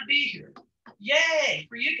will not be here. Yay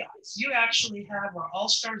for you guys. You actually have our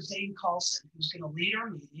all-star Zane Carlson, who's going to lead our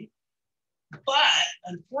meeting. But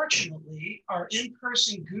unfortunately, our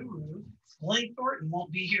in-person guru, Glenn Thornton,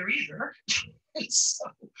 won't be here either. So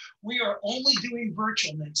we are only doing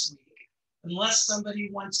virtual next week, unless somebody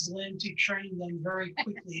wants Glenn to train them very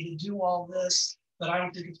quickly to do all this, but I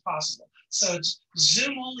don't think it's possible. So it's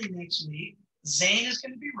Zoom only next week. Zane is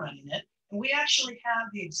going to be running it. And we actually have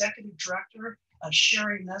the executive director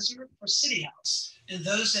Sherry Messer for City House. And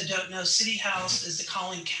those that don't know, City House is the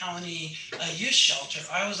Collin County Youth Shelter.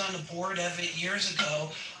 I was on the board of it years ago.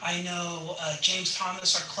 I know James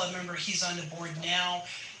Thomas, our club member, he's on the board now.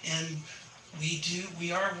 And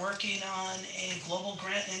we are working on a global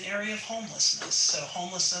grant in an area of homelessness. So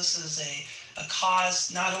homelessness is a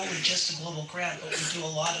cause, not only just a global grant, but we do a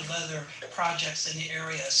lot of other projects in the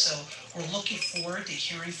area. So we're looking forward to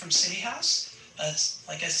hearing from City House.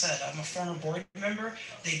 Like I said, I'm a former board member.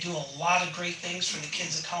 They do a lot of great things for the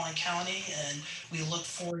kids of Collin County, and we look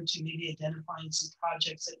forward to maybe identifying some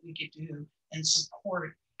projects that we could do and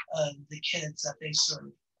support the kids that they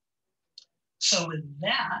serve. So with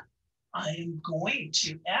that, I am going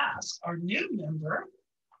to ask our new member,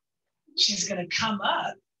 she's going to come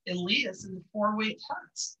up and lead us in the four-way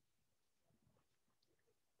test.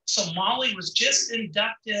 So Molly was just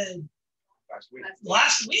inducted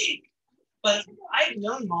last week. But I've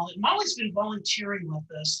known Molly. Molly's been volunteering with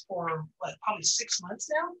us for what, probably 6 months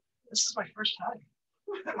now. This is my first time.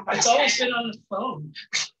 It's always been on the phone.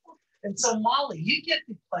 And so Molly, you get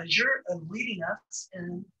the pleasure of leading us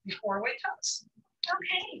in the four-way test.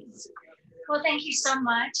 Okay. Well, thank you so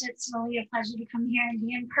much. It's really a pleasure to come here and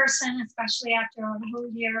be in person, especially after a whole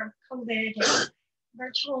year of COVID and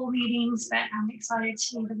virtual meetings. But I'm excited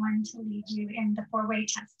to be the one to lead you in the four-way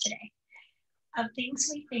test today. Of things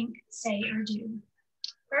we think, say, or do.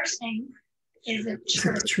 First thing, is it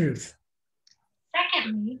true? Is it truth?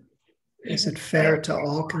 Secondly, is it fair to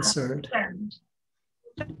all concerned?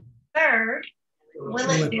 Third, will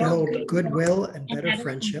it build goodwill and better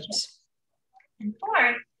friendships? And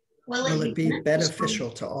fourth, will it be beneficial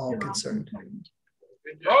to all concerned?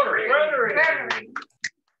 Rotary. Good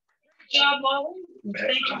job, Molly.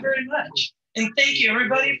 Thank you very much. And thank you,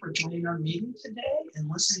 everybody, for joining our meeting today and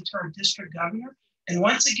listening to our district governor. And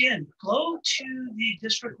once again, go to the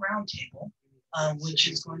district roundtable, which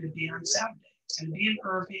is going to be on Saturday. It's going to be in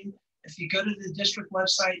Irving. If you go to the district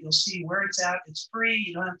website, you'll see where it's at. It's free.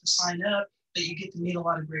 You don't have to sign up, but you get to meet a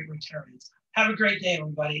lot of great Rotarians. Have a great day,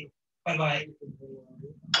 everybody. Bye-bye.